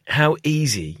 Yeah. How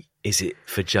easy is it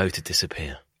for Joe to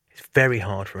disappear? It's very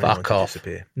hard for anyone to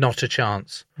disappear. Not a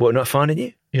chance. What, not finding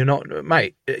you? You're not...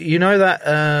 Mate, you know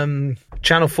that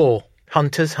Channel 4?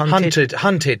 Hunted.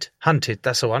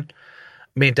 That's the one.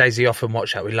 Me and Daisy often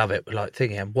watch that. We love it. We're like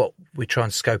thinking what we try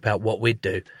and scope out what we'd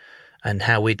do and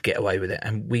how we'd get away with it.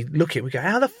 And we look at it, we go,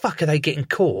 how the fuck are they getting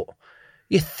caught?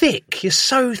 You're thick. You're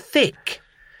so thick.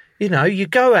 You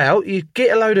go out, you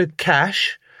get a load of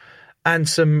cash... and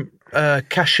some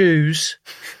cashews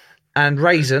and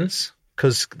raisins,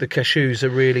 because the cashews are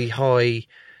really high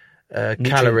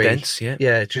calorie dense,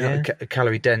 yeah.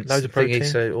 Calorie dense. Loads of protein.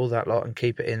 So all that lot, and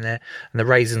keep it in there. And the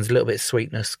raisins, a little bit of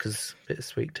sweetness, because a bit of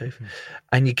sweet tooth.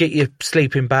 And you get your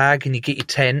sleeping bag and you get your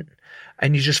tent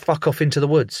and you just fuck off into the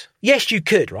woods. Yes, you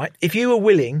could, right? If you were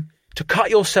willing to cut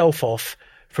yourself off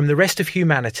from the rest of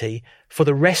humanity for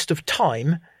the rest of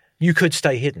time, you could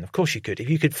stay hidden. Of course you could. If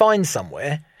you could find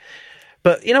somewhere.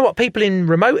 But you know what? People in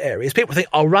remote areas, people think,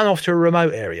 I'll run off to a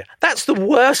remote area. That's the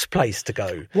worst place to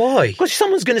go. Why? Because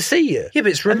someone's going to see you. Yeah,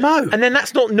 but it's remote. And then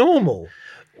that's not normal.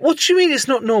 What do you mean it's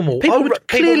not normal? People I would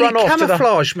people clearly run off to the-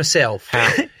 camouflage myself.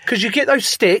 Because you get those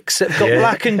sticks that have got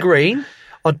black and green.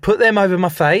 I'd put them over my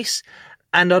face,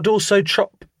 and I'd also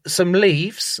chop some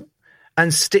leaves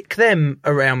and stick them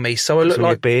around me so I look on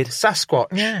your like beard. Sasquatch.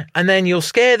 Yeah. And then you'll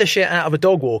scare the shit out of a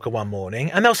dog walker one morning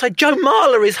and they'll say, Joe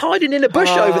Marler is hiding in a bush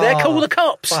over there, call the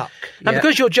cops. Fuck. And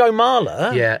because you're Joe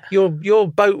Marler, your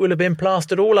boat will have been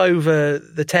plastered all over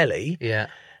the telly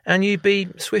and you'd be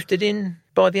swifted in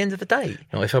by the end of the day.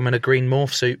 Not if I'm in a green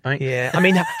morph suit, mate. Yeah. I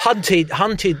mean, Hunted,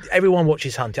 everyone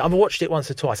watches Hunted. I've watched it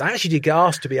once or twice. I actually did get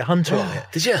asked to be a hunter on it.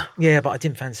 Did you? Yeah, but I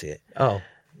didn't fancy it. Oh.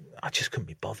 I just couldn't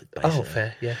be bothered, basically. Oh,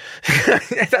 fair, yeah.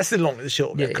 That's the long and the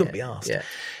short of it. I couldn't be asked. Yeah.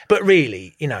 But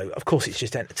really, you know, of course it's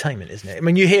just entertainment, isn't it? I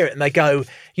mean, you hear it and they go,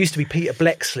 used to be Peter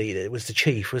Blexley that was the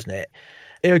chief, wasn't it?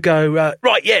 He would go,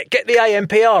 right, get the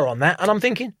ANPR on that. And I'm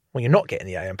thinking, well, you're not getting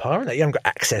the ANPR on that. You haven't got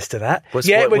access to that. Where's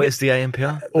the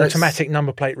ANPR? Automatic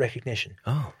number plate recognition.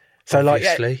 Oh. So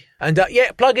obviously.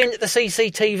 Plug into the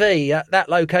CCTV at that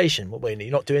location. Well,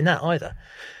 you're not doing that either.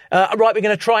 Right, we're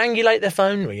going to triangulate their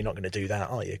phone. Well, you're not going to do that,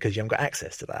 are you? Because you haven't got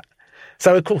access to that.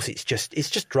 So of course it's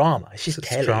just drama. It's just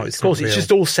telly. Of course, it's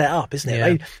just all set up, isn't it?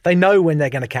 Yeah. They know when they're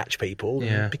going to catch people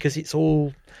Yeah. because it's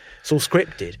all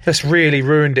scripted. That's really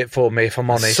ruined it for me, if I'm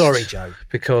honest. Sorry, Joe.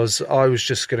 Because I was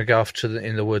just going to go off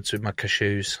in the woods with my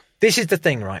cashews. This is the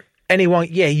thing, right? Anyone,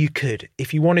 yeah, you could.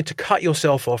 If you wanted to cut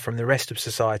yourself off from the rest of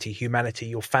society, humanity,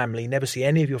 your family, never see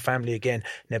any of your family again,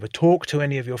 never talk to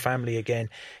any of your family again,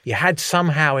 you had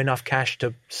somehow enough cash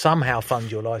to somehow fund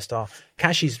your lifestyle.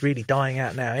 Cash is really dying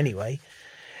out now anyway.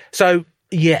 So,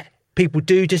 yeah, people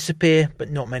do disappear, but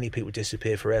not many people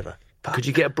disappear forever. Could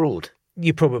you get abroad?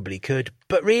 You probably could.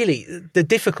 But really, the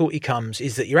difficulty comes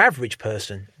is that your average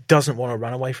person doesn't want to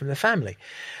run away from their family.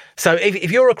 So if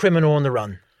you're a criminal on the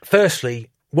run, firstly,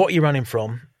 what are you running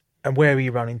from and where are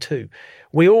you running to?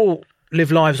 We all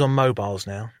live lives on mobiles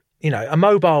now. You know, a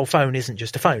mobile phone isn't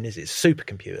just a phone, is it? It's a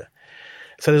supercomputer.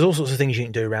 So there's all sorts of things you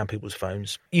can do around people's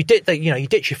phones. You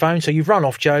ditch your phone. So you've run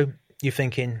off, Joe. You're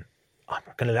thinking, I'm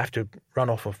going to have to run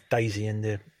off of Daisy and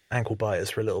the ankle biters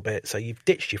for a little bit. So you've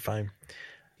ditched your phone.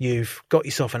 You've got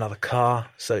yourself another car,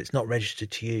 so it's not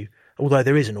registered to you. Although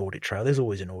there is an audit trail. There's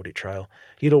always an audit trail.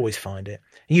 You'd always find it.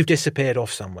 You've disappeared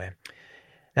off somewhere.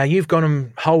 Now, you've gone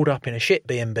and holed up in a shit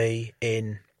B&B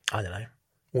in, I don't know,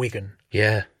 Wigan.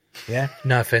 Yeah. Yeah?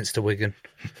 No offence to Wigan.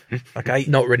 Okay.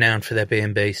 Not renowned for their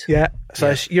B&Bs. Yeah.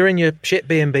 So you're in your shit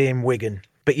B&B in Wigan,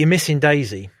 but you're missing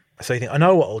Daisy. So you think, I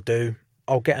know what I'll do.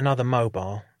 I'll get another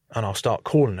mobile and I'll start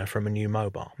calling her from a new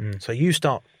mobile. So you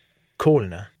start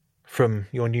calling her from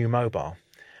your new mobile.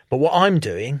 But what I'm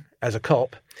doing as a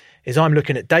cop is I'm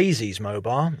looking at Daisy's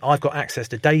mobile. I've got access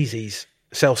to Daisy's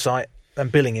cell site and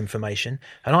billing information,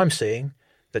 and I'm seeing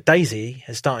that Daisy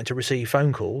has started to receive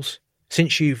phone calls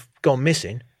since you've gone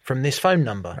missing from this phone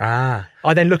number. Ah.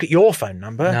 I then look at your phone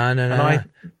number. No.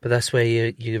 But that's where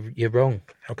you're wrong.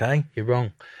 Okay. You're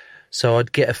wrong. So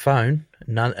I'd get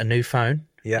a new phone.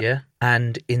 Yeah.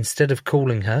 And instead of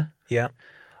calling her, Yeah.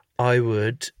 I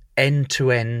would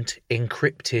end-to-end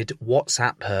encrypted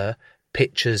WhatsApp her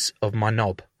pictures of my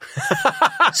knob.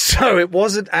 So it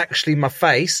wasn't actually my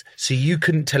face, so you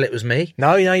couldn't tell it was me.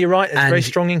 No, you're right. There's very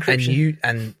strong encryption.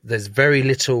 And there's very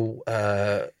little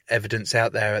evidence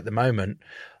out there at the moment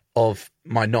of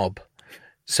my knob.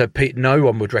 So no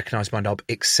one would recognise my knob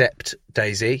except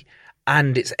Daisy,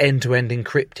 and it's end-to-end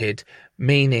encrypted,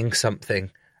 meaning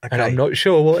something. Okay. And I'm not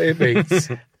sure what it means.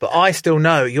 But I still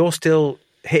know you're still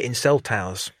hitting cell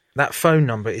towers. That phone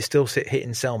number is still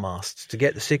hitting cell masts to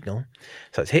get the signal.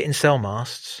 So it's hitting cell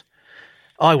masts.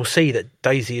 I will see that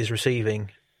Daisy is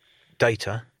receiving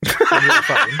data on your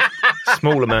phone.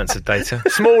 Small amounts of data.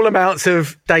 Small amounts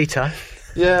of data.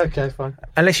 Yeah, okay, fine.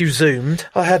 Unless you've zoomed.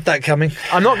 I had that coming.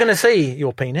 I'm not going to see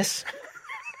your penis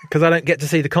because I don't get to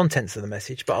see the contents of the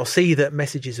message, but I'll see that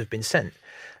messages have been sent.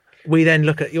 We then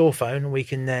look at your phone and we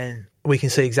can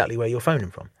see exactly where you're phoning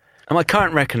from. At my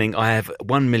current reckoning, I have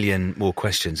 1 million more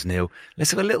questions, Neil.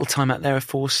 Let's have a little time out there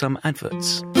for some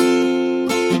adverts.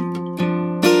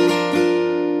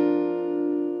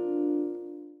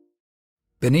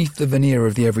 Beneath the veneer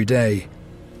of the everyday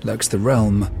lurks the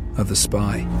realm of the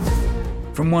spy.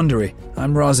 From Wondery,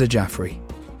 I'm Raza Jaffrey.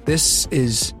 This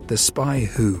is The Spy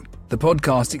Who, the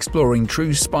podcast exploring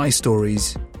true spy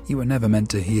stories you were never meant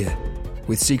to hear,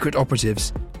 with secret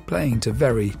operatives playing to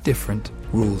very different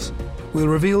rules. We'll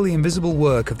reveal the invisible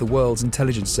work of the world's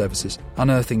intelligence services,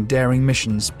 unearthing daring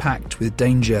missions packed with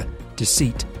danger,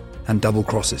 deceit, and double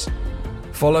crosses.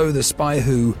 Follow The Spy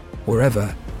Who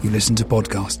wherever you listen to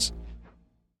podcasts.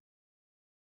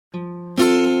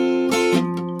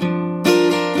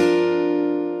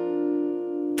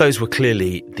 Those were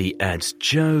clearly the ads.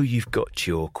 Joe, you've got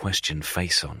your question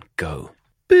face on. Go.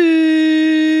 Beep.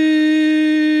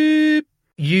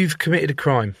 You've committed a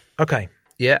crime. Okay.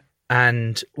 Yeah.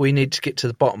 And we need to get to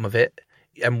the bottom of it.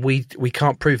 And we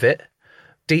can't prove it.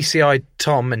 DCI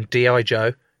Tom and DI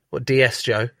Joe, or DS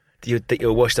Joe.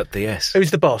 You're washed up DS. Who's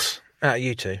the boss?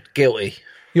 You two. Guilty.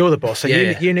 You're the boss. So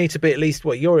you need to be at least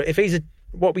what? If he's a.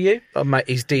 What were you? Oh, mate,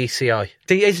 he's DCI.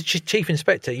 He's a chief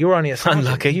inspector. You're only a sergeant.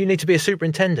 Unlucky. You need to be a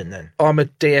superintendent then. I'm a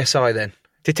DSI then.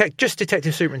 Just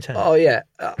detective superintendent. Oh, yeah.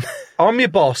 I'm your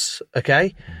boss,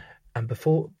 okay? And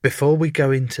before we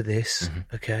go into this,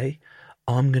 okay,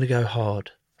 I'm going to go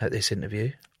hard at this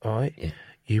interview, all right? Yeah.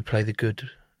 You play the good.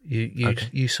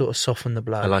 You sort of soften the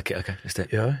blow. I like it. Okay, let's do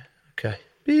it. Yeah? Okay.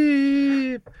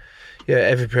 Beep. Yeah,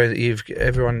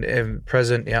 everyone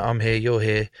present. Yeah, I'm here. You're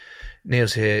here.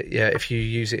 Neil's here. Yeah, if you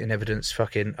use it in evidence,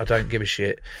 fucking, I don't give a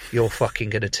shit. You're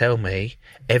fucking going to tell me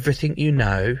everything you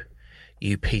know,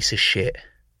 you piece of shit.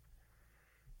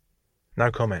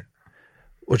 No comment.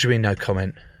 What do you mean, no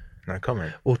comment? No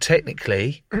comment. Well,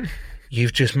 technically,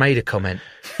 you've just made a comment.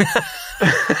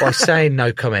 By saying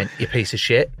no comment, you piece of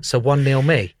shit. So 1-0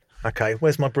 me. Okay,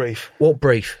 where's my brief? What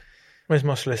brief? Where's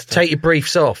my solicitor? Take your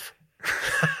briefs off.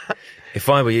 If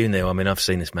I were you, Neil, I mean, I've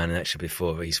seen this man in action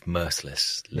before. He's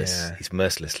merciless. Yeah. He's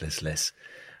merciless.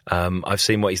 I've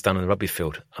seen what he's done on the rugby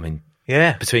field. I mean,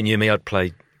 yeah. Between you and me, I'd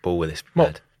play ball with this what?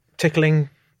 lad. Tickling.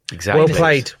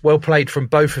 Exactly. Well played from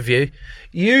both of you.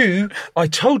 I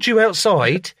told you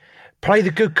outside, play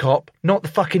the good cop, not the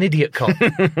fucking idiot cop.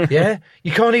 Yeah?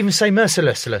 You can't even say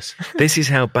merciless. This is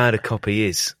how bad a cop he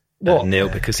is, Neil,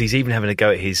 because he's even having a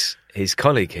go at his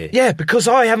colleague here. Yeah, because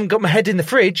I haven't got my head in the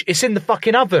fridge, it's in the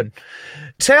fucking oven.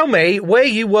 Tell me where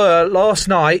you were last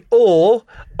night, or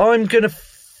I'm going to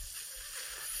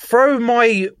throw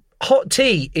my hot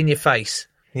tea in your face.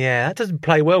 Yeah, that doesn't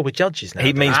play well with judges now.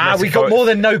 He means we got more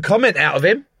than no comment out of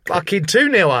him. Fucking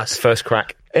 2-0 us. First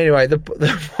crack. Anyway,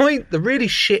 the really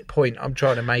shit point I'm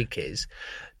trying to make is,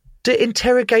 do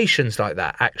interrogations like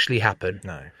that actually happen?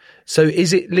 No. So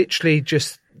is it literally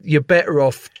just you're better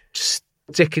off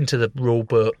sticking to the rule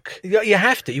book? You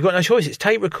have to. You've got no choice. It's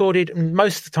tape recorded, and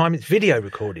most of the time it's video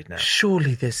recorded now.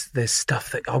 Surely there's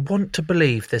stuff that I want to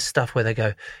believe. There's stuff where they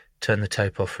go, turn the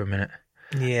tape off for a minute.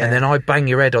 Yeah. And then I bang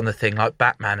your head on the thing like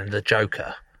Batman and the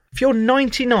Joker. If you're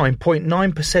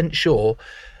 99.9% sure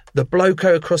the bloke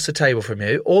across the table from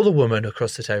you or the woman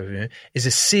across the table from you is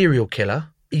a serial killer,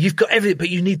 you've got everything, but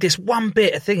you need this one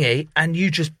bit of thingy and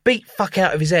you just beat fuck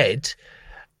out of his head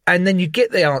and then you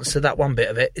get the answer to that one bit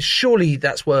of it. Surely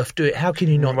that's worth doing. How can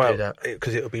you not do that?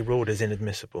 Because it will be ruled as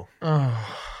inadmissible.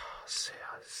 Oh,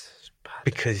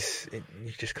 because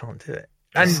you just can't do it.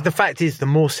 And the fact is, the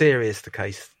more serious the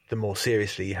case, the more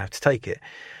seriously you have to take it.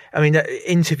 I mean,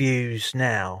 interviews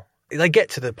now, they get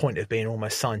to the point of being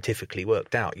almost scientifically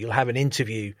worked out. You'll have an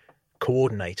interview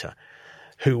coordinator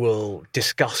who will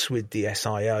discuss with the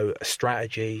SIO a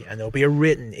strategy, and there'll be a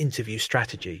written interview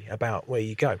strategy about where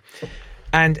you go.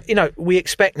 And, we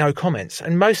expect no comments,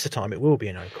 and most of the time it will be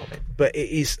a no comment. But it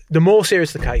is, the more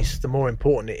serious the case, the more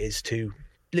important it is to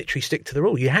literally stick to the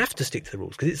rule. You have to stick to the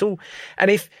rules because it's all,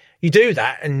 and if you do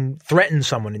that and threaten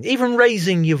someone, and even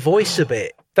raising your voice a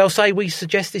bit, they'll say, we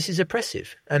suggest this is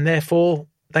oppressive, and therefore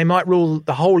they might rule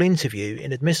the whole interview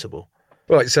inadmissible.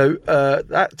 Right, so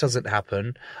that doesn't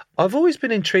happen. I've always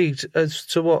been intrigued as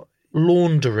to what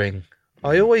laundering.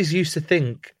 I always used to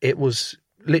think it was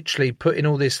literally putting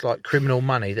all this like criminal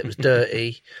money that was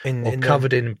dirty or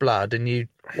covered in blood, and you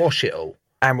wash it all.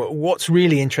 And what's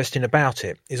really interesting about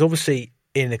it is, obviously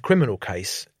in a criminal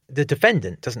case, the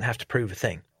defendant doesn't have to prove a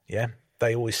thing. Yeah,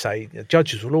 they always say, the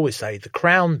judges will always say, the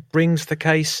Crown brings the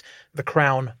case, the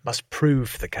Crown must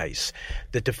prove the case.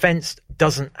 The defence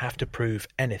doesn't have to prove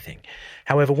anything.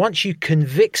 However, once you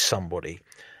convict somebody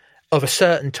of a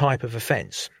certain type of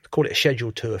offence, call it a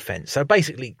Schedule 2 offence, so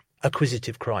basically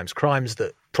acquisitive crimes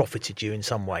that profited you in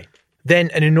some way,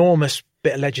 then an enormous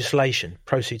bit of legislation,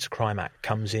 Proceeds of Crime Act,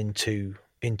 comes into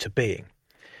being.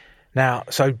 Now,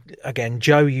 so again,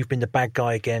 Joe, you've been the bad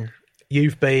guy again.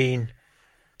 You've been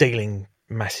dealing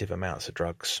massive amounts of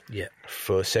drugs Yeah.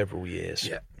 for several years.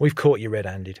 Yeah. We've caught you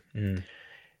red-handed.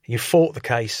 You fought the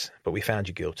case, but we found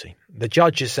you guilty. The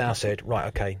judge has now said, right,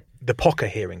 okay, the POCA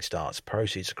hearing starts,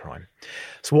 proceeds of crime.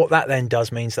 So what that then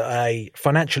does means that a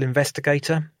financial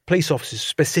investigator, police officers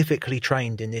specifically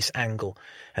trained in this angle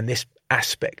and this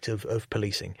aspect of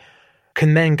policing,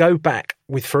 can then go back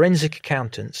with forensic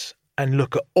accountants and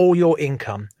look at all your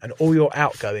income and all your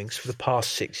outgoings for the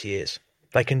past 6 years.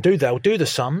 They'll do the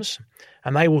sums,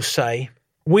 and they will say,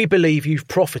 we believe you've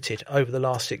profited over the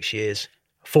last 6 years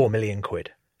 4 million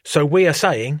quid. So we are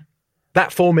saying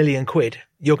that 4 million quid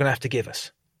you're going to have to give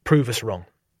us. Prove us wrong.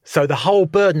 So the whole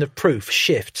burden of proof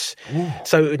shifts. Ooh.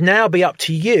 So it would now be up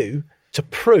to you to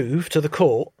prove to the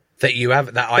court that you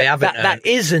have that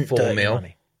isn't 4 dirty mil.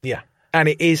 money. Yeah. And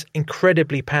it is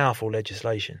incredibly powerful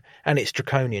legislation, and it's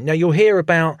draconian. Now, you'll hear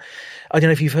about, I don't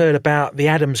know if you've heard about the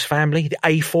Addams family, the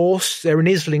A-Force. They're an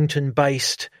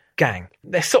Islington-based gang.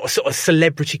 They're sort of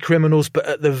celebrity criminals, but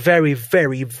at the very,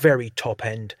 very, very top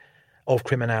end of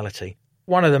criminality.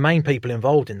 One of the main people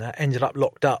involved in that ended up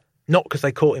locked up, not because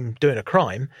they caught him doing a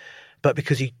crime, but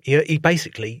because he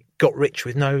basically got rich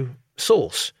with no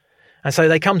source. And so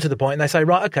they come to the point and they say,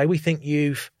 right, okay, we think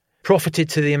you've profited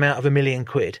to the amount of £1 million.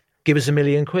 Give us £1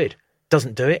 million.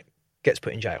 Doesn't do it, gets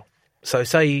put in jail. So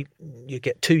say you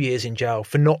get 2 years in jail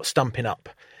for not stumping up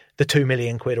the 2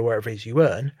 million quid or whatever it is you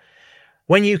earn.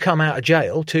 When you come out of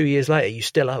jail 2 years later, you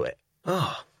still owe it.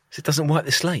 Oh, so it doesn't wipe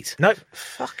the slate? No.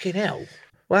 Fucking hell.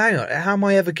 Well, hang on. How am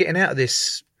I ever getting out of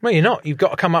this? Well, you're not. You've got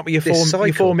to come up with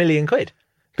your 4 million quid.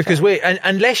 Because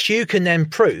unless you can then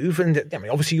prove, and I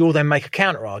mean, obviously you'll then make a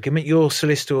counter argument. Your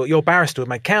solicitor, your barrister will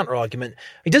make a counter argument.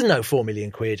 He doesn't owe 4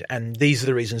 million quid, and these are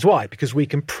the reasons why. Because we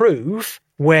can prove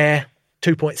where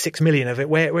 2.6 million of it,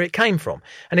 where it came from.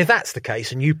 And if that's the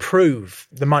case, and you prove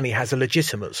the money has a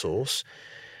legitimate source,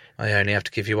 I only have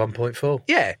to give you 1.4.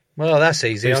 Yeah. Well, that's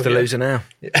easy. Who's the loser now?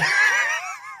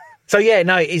 So yeah,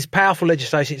 no, it is powerful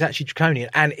legislation. It's actually draconian,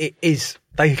 and it is.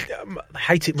 They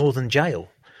hate it more than jail.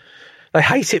 They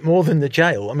hate it more than the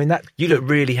jail. I mean, that... You look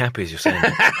really happy as you're saying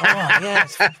that. Oh, yeah,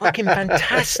 it's fucking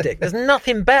fantastic. There's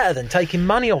nothing better than taking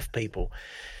money off people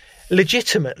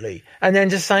legitimately and then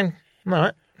just saying, all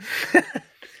right.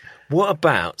 What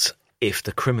about if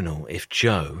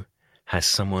Joe has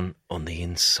someone on the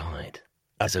inside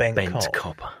as a bent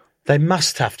copper? They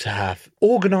must have to have.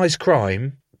 Organised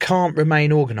crime can't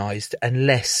remain organised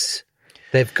unless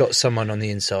they've got someone on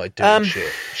the inside doing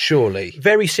shit. Surely.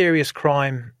 Very serious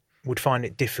crime would find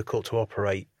it difficult to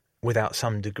operate without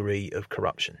some degree of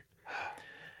corruption.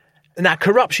 Now,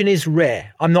 corruption is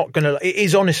rare. I'm not going to... It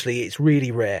is, honestly, it's really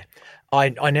rare. I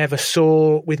never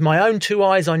saw... With my own two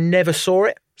eyes, I never saw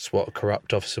it. That's what a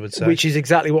corrupt officer would say. Which is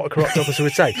exactly what a corrupt officer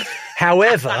would say.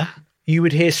 However, you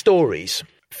would hear stories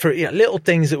for little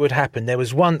things that would happen. There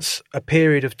was once a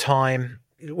period of time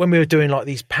when we were doing like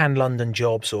these pan-London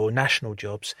jobs or national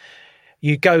jobs.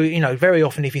 You go, very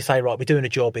often if you say, right, we're doing a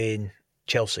job in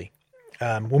Chelsea,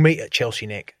 we'll meet at Chelsea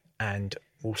Nick and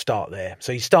we'll start there.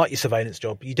 So you start your surveillance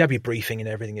job, you'd have your briefing and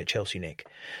everything at Chelsea Nick,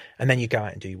 and then you go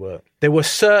out and do your work. There were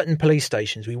certain police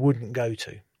stations we wouldn't go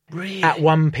to at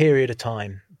one period of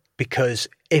time because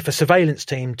if a surveillance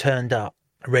team turned up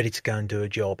ready to go and do a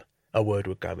job, a word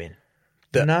would go in.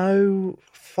 No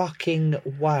fucking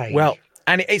way. Well,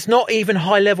 and it's not even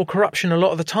high-level corruption a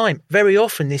lot of the time. Very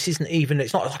often it's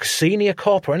not like a senior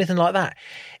cop or anything like that.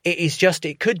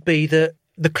 It could be that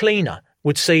the cleaner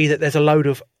would see that there's a load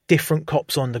of different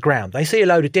cops on the ground. They see a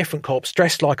load of different cops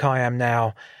dressed like I am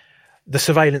now. The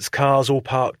surveillance cars all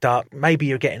parked up. Maybe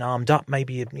you're getting armed up.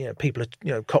 Maybe people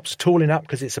are, cops are tooling up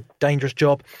because it's a dangerous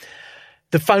job.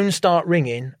 The phones start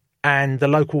ringing and the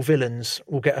local villains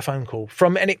will get a phone call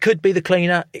and it could be the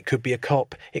cleaner, it could be a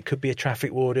cop, it could be a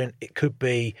traffic warden, it could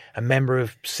be a member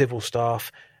of civil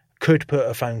staff, could put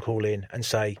a phone call in and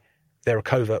say there are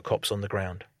covert cops on the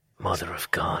ground. Mother of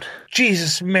God.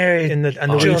 Jesus, Mary, and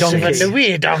the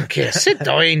wee donkey. Sit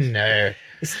down there.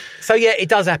 So yeah, it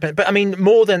does happen. But I mean,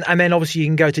 more than, and then obviously you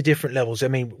can go to different levels. I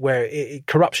mean, where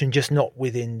corruption just not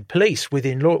within police,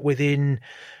 within law, within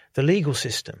the legal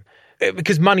system.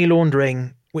 Because money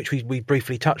laundering, which we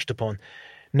briefly touched upon,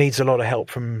 needs a lot of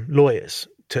help from lawyers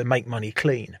to make money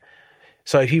clean.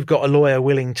 So if you've got a lawyer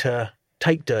willing to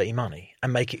take dirty money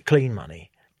and make it clean money,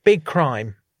 big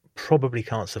crime probably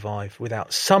can't survive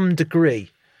without some degree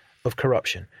of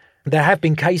corruption. There have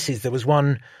been cases. There was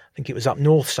one, I think it was up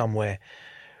north somewhere,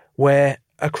 where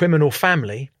a criminal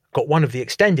family got one of the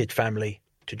extended family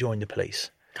to join the police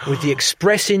with the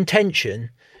express intention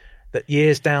that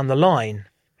years down the line,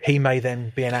 he may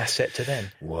then be an asset to them.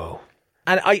 Whoa.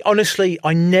 And I honestly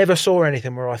never saw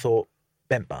anything where I thought,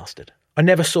 bent bastard. I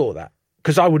never saw that.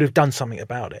 because I would have done something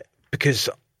about it, because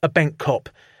a bent cop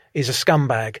is a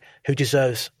scumbag who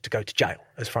deserves to go to jail,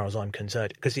 as far as I'm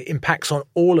concerned, because it impacts on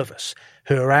all of us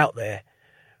who are out there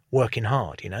working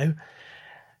hard, you know.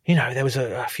 You know, there was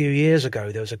a few years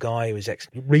ago, there was a guy who was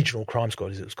ex-regional crime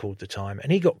squad, as it was called at the time,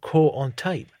 and he got caught on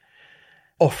tape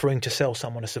offering to sell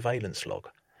someone a surveillance log.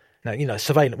 Now, you know,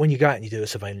 surveillance, when you go out and you do a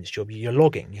surveillance job, you're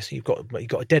logging. So you've got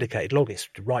a dedicated logist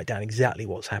to write down exactly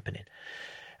what's happening.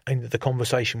 And the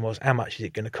conversation was, how much is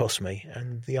it going to cost me?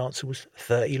 And the answer was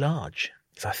 30 large.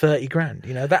 So 30 grand.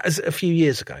 You know, that was a few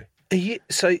years ago.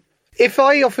 So if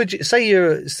I offered you, say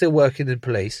you're still working in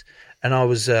police, and I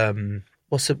was,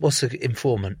 what's an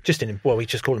informant? We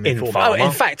just call them informant.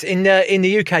 In fact, in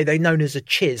the UK, they're known as a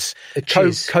CHIS,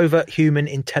 Covert Human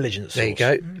Intelligence Source.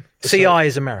 There you go. CI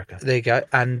is America. There you go.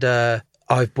 And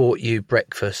I've bought you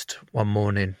breakfast one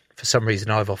morning. For some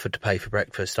reason, I've offered to pay for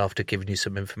breakfast after giving you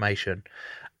some information.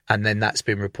 And then that's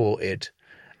been reported,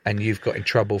 and you've got in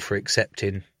trouble for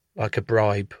accepting like a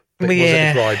bribe. But it wasn't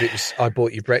a bribe, it was I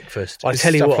bought you breakfast. I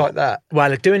tell you what, like that.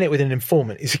 Well, doing it with an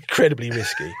informant is incredibly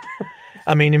risky.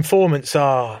 I mean, informants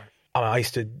I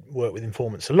used to work with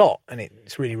informants a lot, and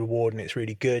it's really rewarding, it's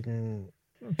really good,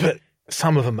 but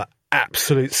some of them are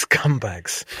absolute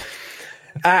scumbags.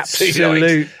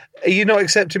 Absolute. Are you not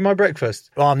accepting my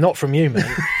breakfast? Well, I'm not from you, mate.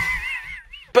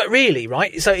 But really,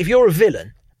 right? So if you're a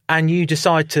villain and you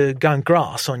decide to go and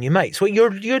grass on your mates, well,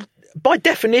 you're by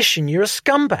definition, you're a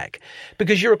scumbag,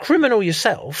 because you're a criminal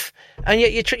yourself, and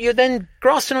yet you're then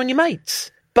grassing on your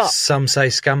mates. But some say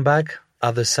scumbag,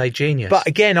 others say genius. But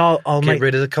again, I'll get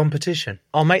rid of the competition.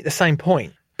 I'll make the same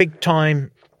point. Big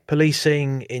time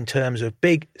policing in terms of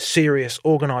big, serious,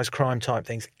 organised crime type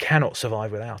things cannot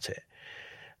survive without it.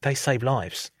 They save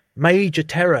lives. Major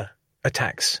terror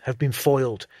attacks have been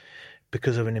foiled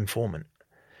because of an informant.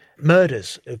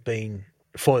 Murders have been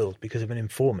foiled because of an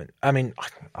informant. I mean,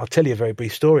 I'll tell you a very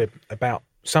brief story about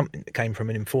something that came from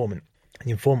an informant.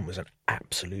 The informant was an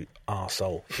absolute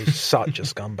arsehole. He was such a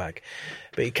scumbag.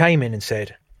 But he came in and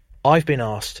said, I've been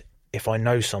asked if I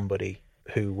know somebody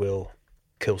who will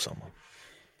kill someone.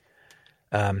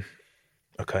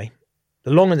 Okay.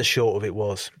 The long and the short of it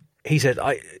was, he said,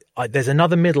 there's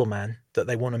another middleman that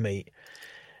they want to meet,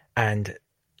 and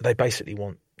they basically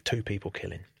want 2 people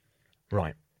killing.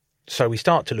 Right. So we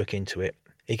start to look into it.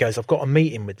 He goes, I've got a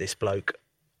meeting with this bloke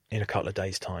in a couple of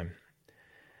days' time,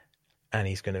 and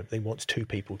he wants 2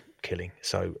 people killing.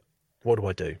 So what do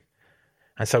I do?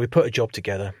 And so we put a job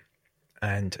together,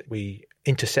 and we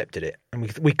intercepted it. And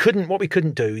what we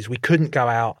couldn't do is we couldn't go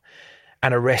out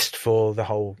and arrest for the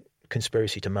whole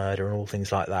conspiracy to murder and all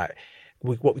things like that.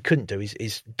 What we couldn't do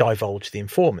is divulge the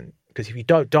informant, because if you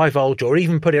don't divulge or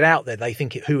even put it out there, they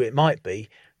think who it might be,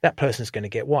 that person's going to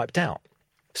get wiped out.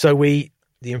 So the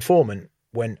informant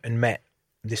went and met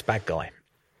this bad guy,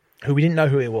 who we didn't know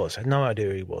who he was, had no idea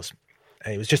who he was.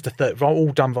 And it was just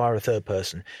all done via a third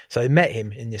person. So they met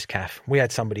him in this cafe. We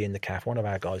had somebody in the cafe. One of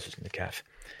our guys was in the cafe.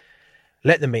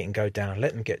 Let the meeting go down,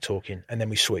 let them get talking, and then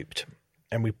we swooped.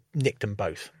 And we nicked them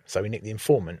both. So we nicked the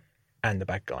informant and the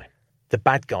bad guy. The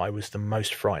bad guy was the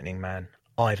most frightening man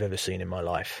I've ever seen in my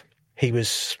life. He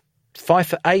was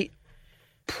 5'8",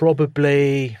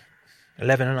 probably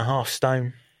 11.5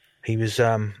 stone. He was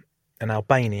an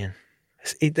Albanian.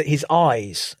 His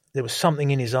eyes, there was something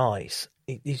in his eyes.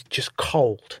 He's just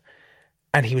cold.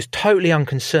 And he was totally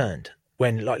unconcerned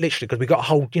when, like, literally, because we got a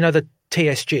whole, the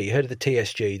TSG, you heard of the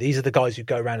TSG? These are the guys who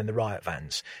go around in the riot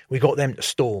vans. We got them to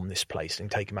storm this place and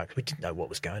take him out, because we didn't know what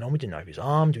was going on. We didn't know if he was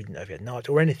armed. We didn't know if he had knives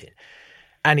or anything.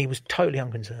 And he was totally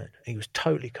unconcerned. He was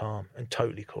totally calm and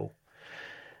totally cool.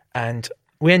 And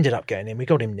we ended up getting him. We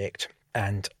got him nicked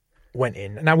and went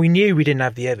in. Now, we knew we didn't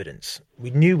have the evidence.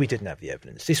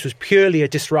 This was purely a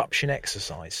disruption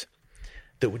exercise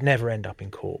that would never end up in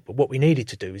court. But what we needed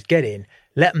to do was get in,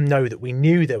 let them know that we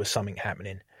knew there was something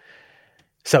happening,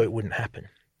 so it wouldn't happen.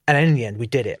 And in the end, we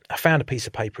did it. I found a piece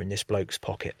of paper in this bloke's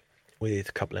pocket with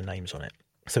a couple of names on it.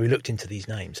 So we looked into these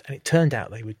names, and it turned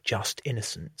out they were just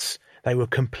innocents. They were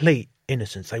complete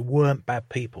innocents. They weren't bad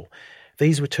people.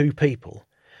 These were 2 people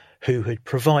who had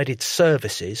provided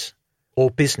services or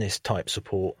business type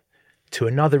support to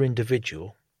another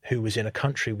individual who was in a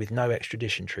country with no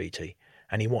extradition treaty,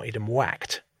 and he wanted them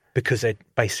whacked because they'd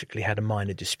basically had a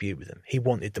minor dispute with them. He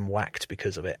wanted them whacked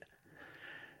because of it.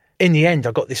 In the end,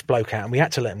 I got this bloke out, and we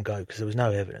had to let him go because there was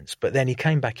no evidence. But then he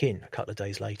came back in a couple of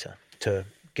days later to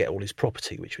get all his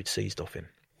property, which we'd seized off him.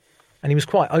 And he was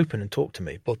quite open and talked to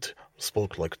me, but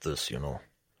spoke like this,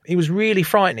 He was really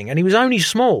frightening, and he was only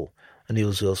small. And he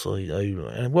was also,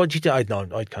 what did you do?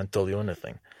 I can't tell you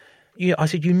anything. I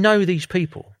said, these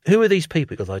people. Who are these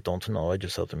people? Because I don't know. I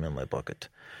just have them in my pocket.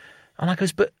 And I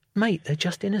goes, but mate, they're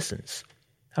just innocents.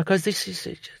 I goes,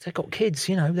 they've got kids,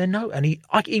 they're no. And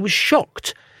he was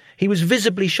shocked. He was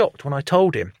visibly shocked when I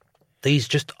told him, these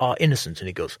just are innocents. And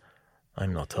he goes,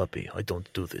 I'm not happy. I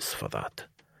don't do this for that.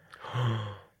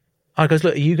 I goes,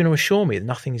 look, are you going to assure me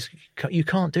that you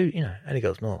can't do, And he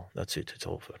goes, no, that's it. It's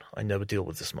over. I never deal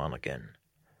with this man again.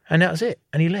 And that was it.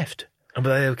 And he left. And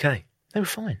were they okay? They were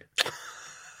fine.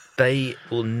 They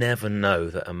will never know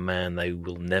that a man they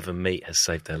will never meet has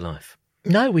saved their life.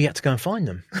 No, we had to go and find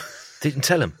them. Didn't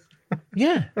tell him.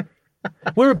 Yeah.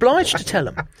 We're obliged to tell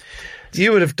them.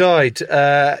 You would have died,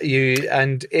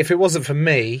 and if it wasn't for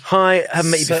me... Hi, I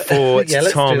haven't met you before. It's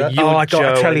let's Tom. do that. You I and got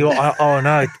to Joe tell you and- what,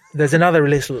 no, there's another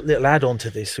little add-on to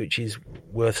this, which is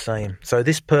worth saying. So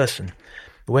this person,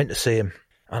 we went to see him,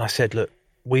 and I said, look,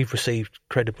 we've received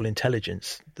credible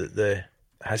intelligence that there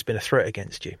has been a threat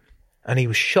against you. And he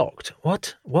was shocked.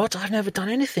 What? I've never done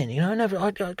anything.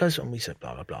 I goes on. We said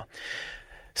blah blah blah.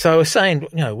 So I was saying,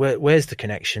 where's the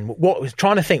connection? What was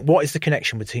trying to think? What is the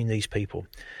connection between these people?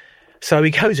 So he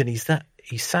goes and he's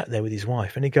sat there with his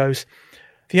wife, and he goes,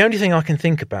 the only thing I can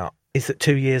think about is that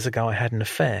 2 years ago I had an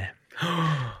affair.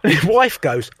 And his wife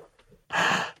goes,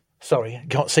 sorry, you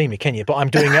can't see me, can you? But I'm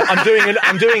doing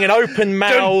an open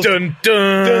mouth. Dun,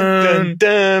 dun, dun. Dun,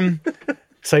 dun, dun.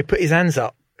 So he put his hands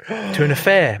up to an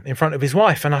affair in front of his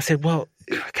wife. And I said, well,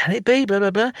 can it be? Blah, blah,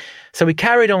 blah. So we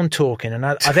carried on talking. And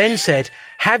I then said,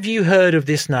 have you heard of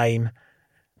this name,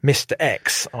 Mr.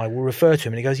 X? I will refer to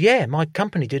him. And he goes, yeah, my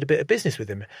company did a bit of business with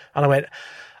him. And I went,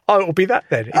 oh, it'll be that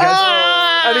then. He goes,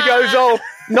 and he goes, oh,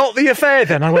 not the affair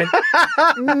then. I went,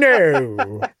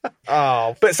 no.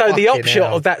 Oh, But so the fucking upshot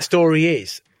hell. of that story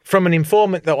is, from an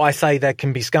informant that I say there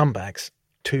can be scumbags,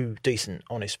 2 decent,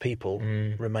 honest people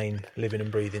remain living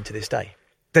and breathing to this day.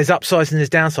 There's upsides and there's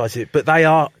downsides to it, but they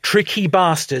are tricky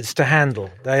bastards to handle.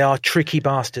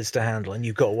 And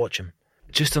you've got to watch them.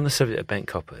 Just on the subject of bent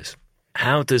coppers,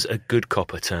 how does a good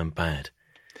copper turn bad?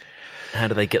 How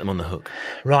do they get them on the hook?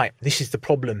 Right, this is the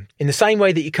problem. In the same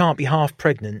way that you can't be half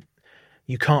pregnant,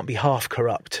 you can't be half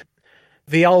corrupt.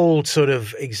 The old sort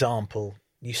of example,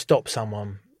 you stop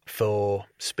someone for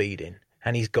speeding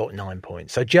and he's got 9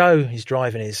 points. So Joe is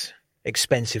driving his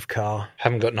expensive car.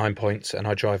 Haven't got 9 points and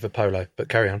I drive a Polo, but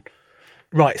carry on.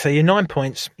 Right, so you're 9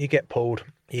 points, you get pulled,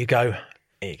 you go,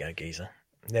 here you go, geezer.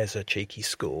 There's a cheeky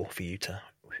score for you to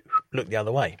look the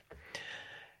other way.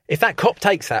 If that cop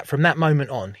takes that, from that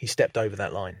moment on, he stepped over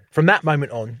that line. From that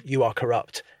moment on, you are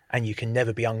corrupt and you can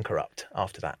never be uncorrupt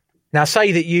after that. Now,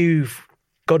 say that you've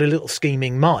got a little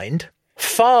scheming mind.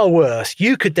 Far worse,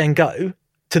 you could then go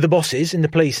to the bosses in the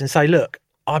police and say, look,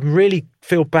 I really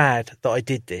feel bad that I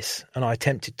did this and I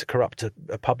attempted to corrupt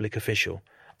a public official.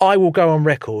 I will go on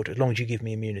record, as long as you give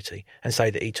me immunity, and say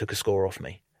that he took a score off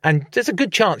me. And there's a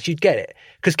good chance you'd get it,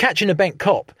 because catching a bent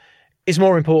cop is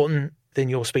more important than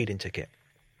your speeding ticket.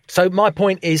 So my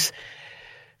point is,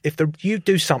 if you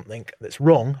do something that's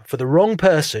wrong for the wrong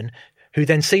person who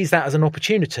then sees that as an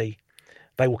opportunity,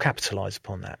 they will capitalise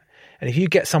upon that. And if you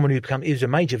get someone who's a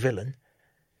major villain,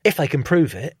 if they can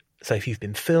prove it, so if you've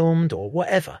been filmed or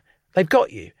whatever, they've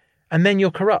got you. And then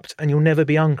you're corrupt and you'll never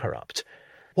be uncorrupt.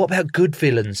 What about good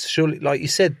villains? Surely, like you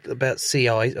said about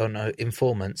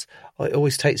informants, it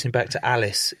always takes me back to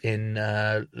Alice in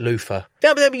Luther.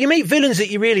 Yeah, but you meet villains that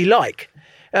you really like.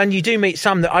 And you do meet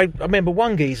some that I remember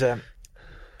one geezer,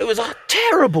 it was a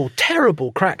terrible,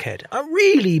 terrible crackhead.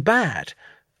 Really bad.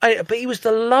 But he was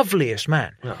the loveliest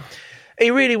man. Yeah.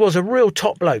 He really was a real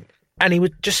top bloke. And he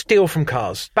would just steal from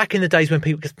cars. Back in the days when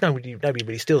because nobody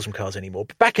really steals from cars anymore.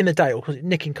 But back in the day, because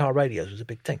nicking car radios was a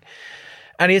big thing.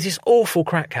 And he has this awful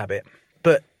crack habit.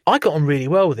 But I got on really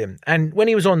well with him. And when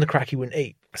he was on the crack, he wouldn't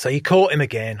eat. So you caught him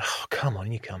again. Oh, come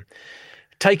on, you come.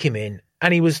 Take him in.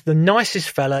 And he was the nicest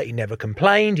fella. He never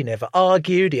complained. He never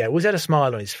argued. He always had a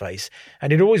smile on his face.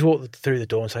 And he'd always walk through the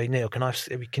door and say, Neil, can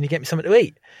you get me something to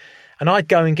eat? And I'd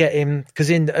go and get him, because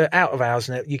in out of hours,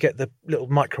 you get the little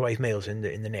microwave meals in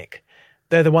the nick.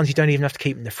 They're the ones you don't even have to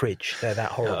keep in the fridge. They're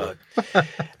that horrible.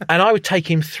 And I would take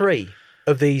him 3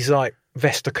 of these like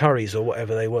Vesta curries or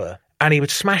whatever they were. And he would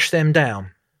smash them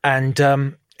down. And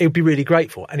he would be really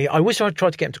grateful. And I wish I'd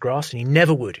tried to get him to grass, and he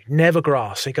never would. Never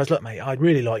grass. So he goes, look, mate, I'd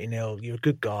really like you, Neil. You're a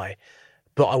good guy,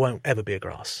 but I won't ever be a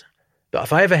grass. But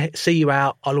if I ever see you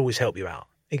out, I'll always help you out.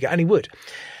 And he would.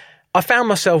 I found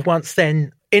myself once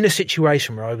then in a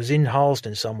situation where I was in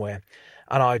Harlesden somewhere,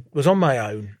 and I was on my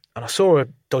own, and I saw a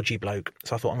dodgy bloke.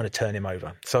 So I thought, I'm going to turn him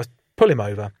over. So I pull him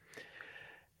over,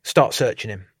 start searching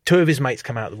him. 2 of his mates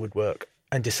come out of the woodwork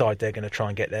and decide they're going to try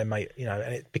and get their mate,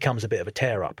 and it becomes a bit of a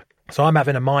tear-up. So I'm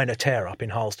having a minor tear-up in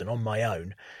Harlesden on my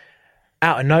own.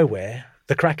 Out of nowhere,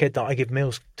 the crackhead that I give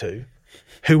meals to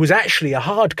who was actually a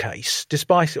hard case,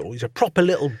 despite it all. He's a proper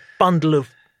little bundle of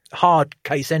hard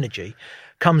case energy,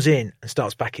 comes in and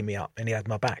starts backing me up, and he had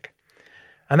my back.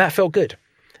 And that felt good.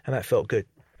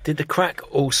 Did the crack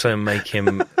also make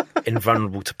him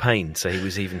invulnerable to pain, so he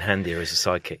was even handier as a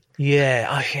sidekick?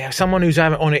 Yeah. Someone who's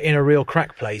on it in a real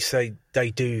crack place,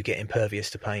 they do get impervious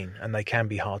to pain, and they can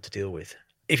be hard to deal with.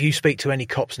 If you speak to any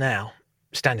cops now,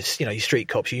 standard, your street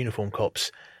cops, your uniform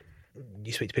cops,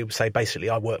 you speak to people say, basically,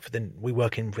 we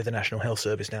work in with the National Health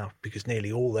Service now, because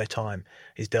nearly all their time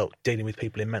is dealing with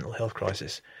people in mental health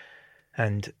crisis,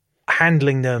 and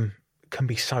handling them can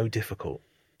be so difficult.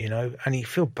 And you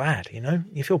feel bad,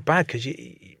 You feel bad because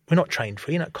we're not trained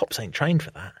for, cops ain't trained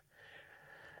for that.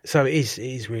 So it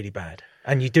is really bad.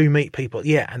 And you do meet people,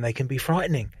 and they can be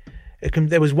frightening.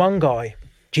 There was one guy,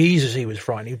 Jesus, he was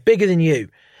frightening. He was bigger than you,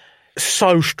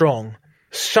 so strong,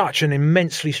 such an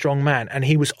immensely strong man. And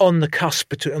he was on the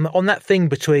cusp, on that thing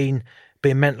between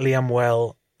being mentally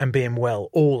unwell and being well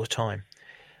all the time.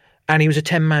 And he was a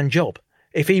 10-man job.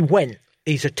 If he went,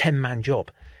 he's a 10-man job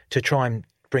to try and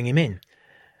bring him in.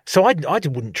 So I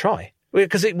wouldn't try,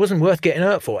 because it wasn't worth getting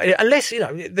hurt for. Unless,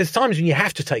 there's times when you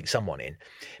have to take someone in.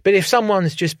 But if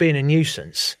someone's just being a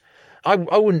nuisance, I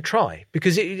wouldn't try,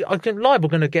 because I'm liable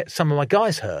going to get some of my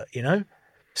guys hurt,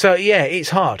 So, it's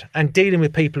hard. And dealing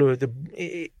with people who are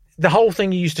the whole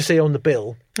thing you used to see on the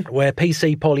bill, where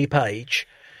PC Polly Page,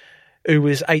 who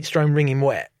was 8 stone ringing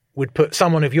wet, would put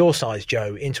someone of your size,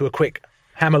 Joe, into a quick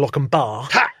hammerlock and bar.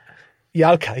 Ha!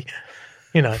 Yeah, okay.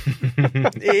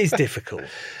 It is difficult.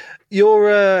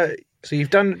 So you've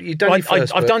done your first book.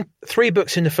 I've done 3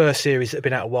 books in the first series that have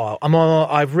been out a while.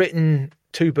 I've written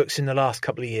 2 books in the last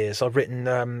couple of years. I've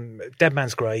written Dead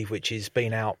Man's Grave, which has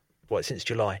been out since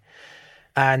July,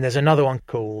 and there's another one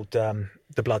called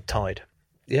The Blood Tide.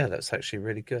 Yeah, that's actually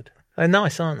really good. They're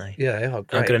nice, aren't they? Yeah, they are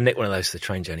great. I'm going to nick one of those for the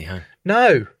train journey home.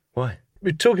 No. Why?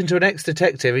 We're talking to an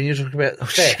ex-detective and you're talking about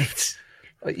theft.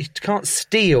 Shit. You can't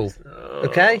steal,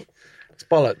 okay? It's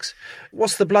bollocks.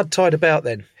 What's The Blood Tide about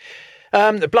then?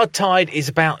 The Blood Tide is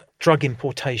about drug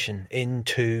importation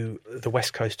into the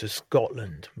west coast of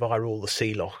Scotland via all the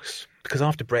sea locks. Because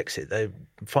after Brexit, there are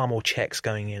far more checks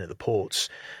going in at the ports.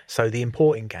 So the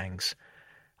importing gangs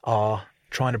are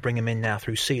trying to bring them in now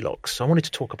through sea locks. So I wanted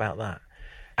to talk about that.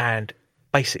 And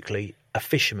basically, a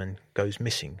fisherman goes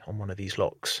missing on one of these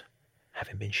locks,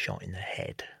 having been shot in the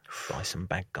head by some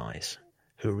bad guys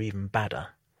who are even badder.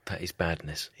 That is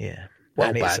badness. Yeah.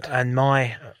 Well, bad. And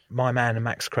my man,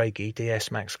 Max Craigie,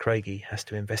 DS Max Craigie, has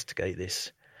to investigate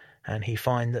this. And he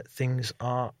finds that things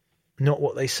are not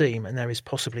what they seem, and there is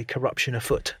possibly corruption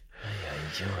afoot.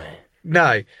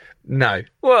 No.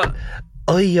 What?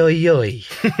 Oi, oi, oi.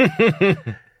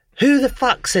 Who the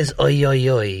fuck says oi, oi,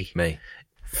 oi? Me.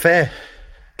 Fair.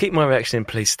 Keep my reaction in,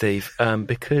 please, Steve,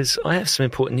 because I have some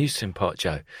important news to impart,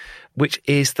 Joe, which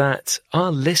is that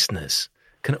our listeners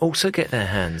can also get their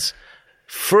hands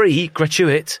free,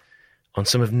 gratuite, on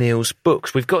some of Neil's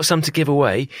books. We've got some to give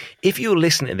away. If you're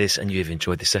listening to this and you've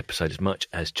enjoyed this episode as much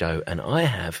as Joe and I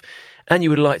have, and you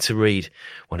would like to read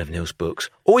one of Neil's books,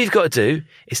 all you've got to do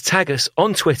is tag us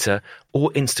on Twitter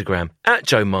or Instagram at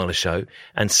Joe Marler Show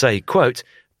and say, quote,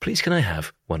 "Please can I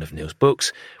have one of Neil's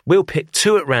books?" We'll pick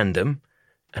 2 at random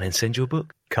and then send you a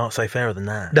book. Can't say fairer than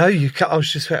that. No, you can't. I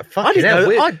was just fucking I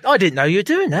didn't know you were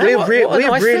doing that.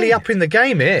 We're really up in the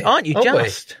game here. Aren't you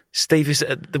just? Steve, is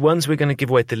the ones we're going to give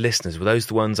away to listeners, were those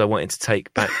the ones I wanted to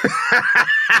take back?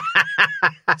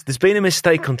 There's been a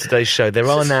mistake on today's show. There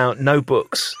are now no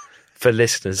books for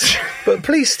listeners. But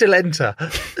please still enter.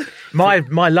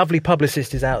 My lovely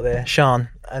publicist is out there, Sian,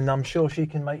 and I'm sure she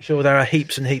can make sure there are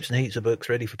heaps and heaps and heaps of books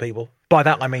ready for people. By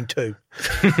that I mean 2.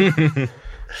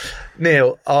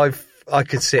 Neil, I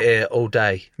could sit here all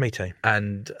day. Me too.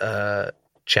 And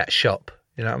chat shop.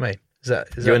 You know what I mean?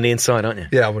 You're on the inside, aren't you?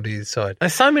 Yeah, I'm on the inside.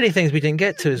 There's so many things we didn't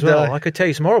get to as well. No. I could tell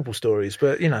you some horrible stories,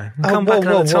 but We'll come back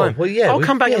another time. Well, yeah, I'll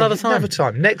come back another time. Another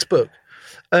time. Next book.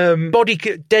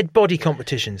 Dead body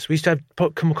competitions. We used to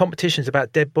have competitions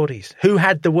about dead bodies. Who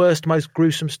had the worst, most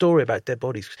gruesome story about dead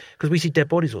bodies? Because we see dead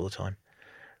bodies all the time.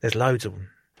 There's loads of them.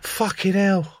 Fucking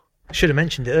hell. Should have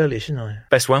mentioned it earlier, shouldn't I?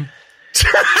 Best one?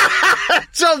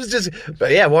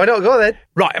 But yeah, why not? Go on then.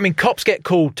 Right, I mean, cops get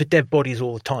called to dead bodies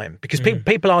all the time because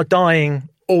people are dying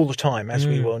all the time, as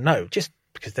we well know, just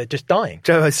because they're just dying.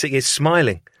 Joe, I was sitting here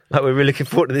smiling, like we're really looking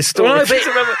forward to this story. Well, no,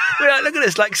 but- We're like, look at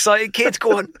this, like excited kids,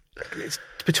 go on. It's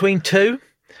between 2.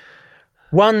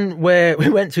 One where we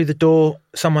went through the door,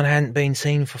 someone hadn't been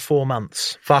seen for 4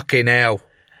 months. Fucking hell.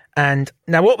 And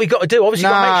now what we got to do, obviously,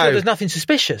 got to make No. sure there's nothing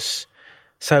suspicious.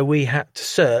 So we had to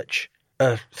search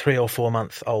a 3 or 4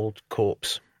 month old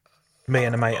corpse. Me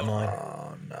and a mate of mine.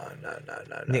 Oh, no.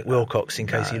 Nick Wilcox, in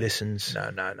case he listens. No.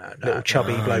 Little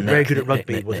chubby bloke. Very good at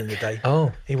rugby, he was in the day.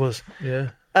 Oh. He was.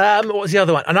 Yeah. What was the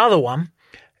other one? Another one.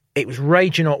 It was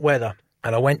raging hot weather.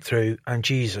 And I went through, and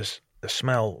Jesus, the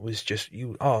smell was just,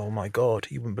 oh my God,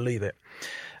 you wouldn't believe it.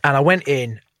 And I went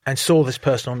in and saw this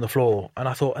person on the floor, and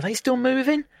I thought, are they still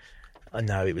moving? And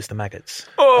no, it was the maggots.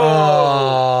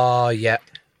 Oh, yeah.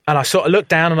 And I sort of looked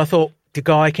down and I thought, the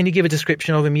guy, can you give a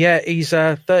description of him? Yeah, he's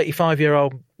a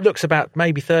 35-year-old, looks about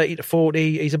maybe 30 to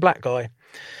 40. He's a black guy.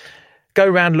 Go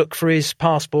round, look for his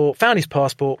passport, found his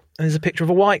passport, and there's a picture of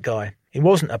a white guy. He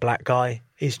wasn't a black guy.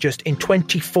 He's just, in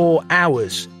 24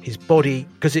 hours, his body,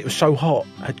 because it was so hot,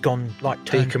 had gone like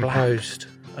decomposed.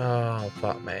 Oh,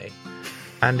 fuck me.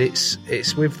 And it's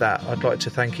with that, I'd like to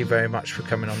thank you very much for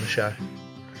coming on the show.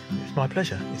 It's my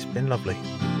pleasure. It's been lovely.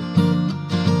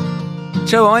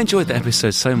 Joe, I enjoyed that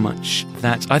episode so much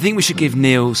that I think we should give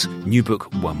Neil's new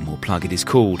book one more plug. It is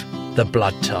called The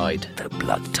Blood Tide. The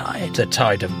Blood Tide. The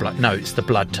Tide of Blood. No, it's The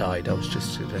Blood Tide.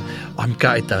 I'm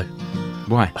gutted though.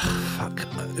 Why? Oh, fuck.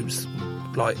 It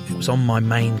was on my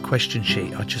main question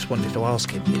sheet. I just wanted to ask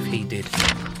him if he did.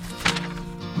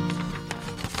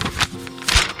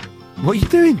 What are you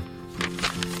doing?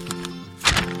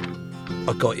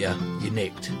 I got you. You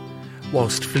nicked.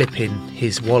 Whilst flipping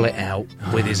his wallet out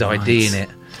with his ID in it.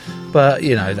 But,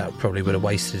 that probably would have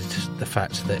wasted the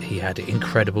fact that he had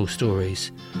incredible stories.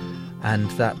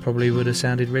 And that probably would have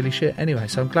sounded really shit anyway.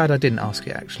 So I'm glad I didn't ask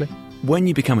it, actually. When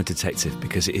you become a detective,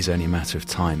 because it is only a matter of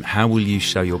time, how will you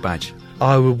show your badge?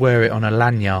 I would wear it on a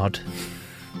lanyard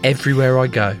everywhere I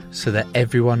go so that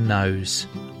everyone knows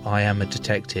I am a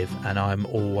detective and I'm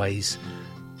always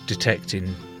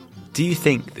detecting. Do you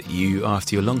think that you,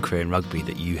 after your long career in rugby,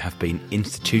 that you have been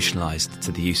institutionalised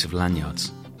to the use of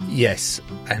lanyards? Yes,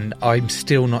 and I'm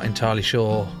still not entirely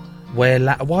sure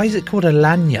why is it called a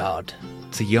lanyard?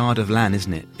 It's a yard of lan,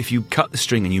 isn't it? If you cut the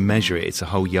string and you measure it, it's a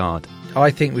whole yard. I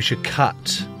think we should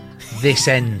cut this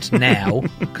end now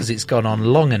because it's gone on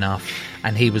long enough,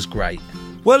 and he was great.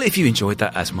 Well, if you enjoyed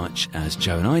that as much as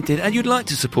Joe and I did, and you'd like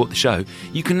to support the show,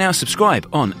 you can now subscribe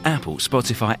on Apple,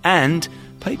 Spotify and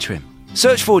Patreon.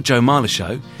 Search for Joe Marler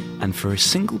Show, and for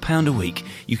 £1 a week,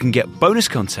 you can get bonus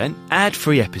content,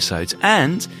 ad-free episodes,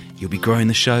 and you'll be growing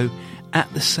the show at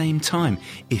the same time.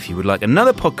 If you would like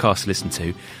another podcast to listen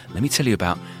to, let me tell you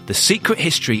about The Secret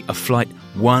History of Flight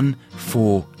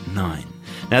 149.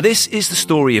 Now, this is the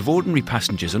story of ordinary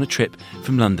passengers on a trip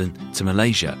from London to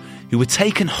Malaysia who were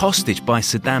taken hostage by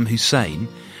Saddam Hussein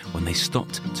when they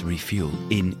stopped to refuel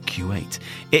in Kuwait.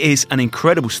 It is an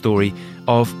incredible story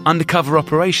of undercover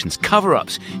operations,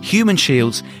 cover-ups, human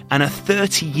shields, and a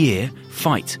 30-year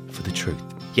fight for the truth.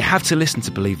 You have to listen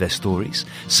to believe their stories.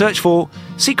 Search for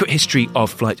Secret History of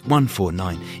Flight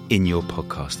 149 in your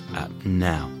podcast app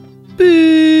now. Beep.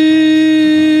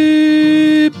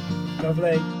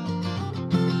 Lovely.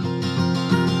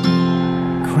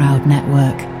 Crowd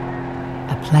Network,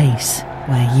 a place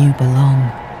where you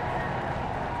belong.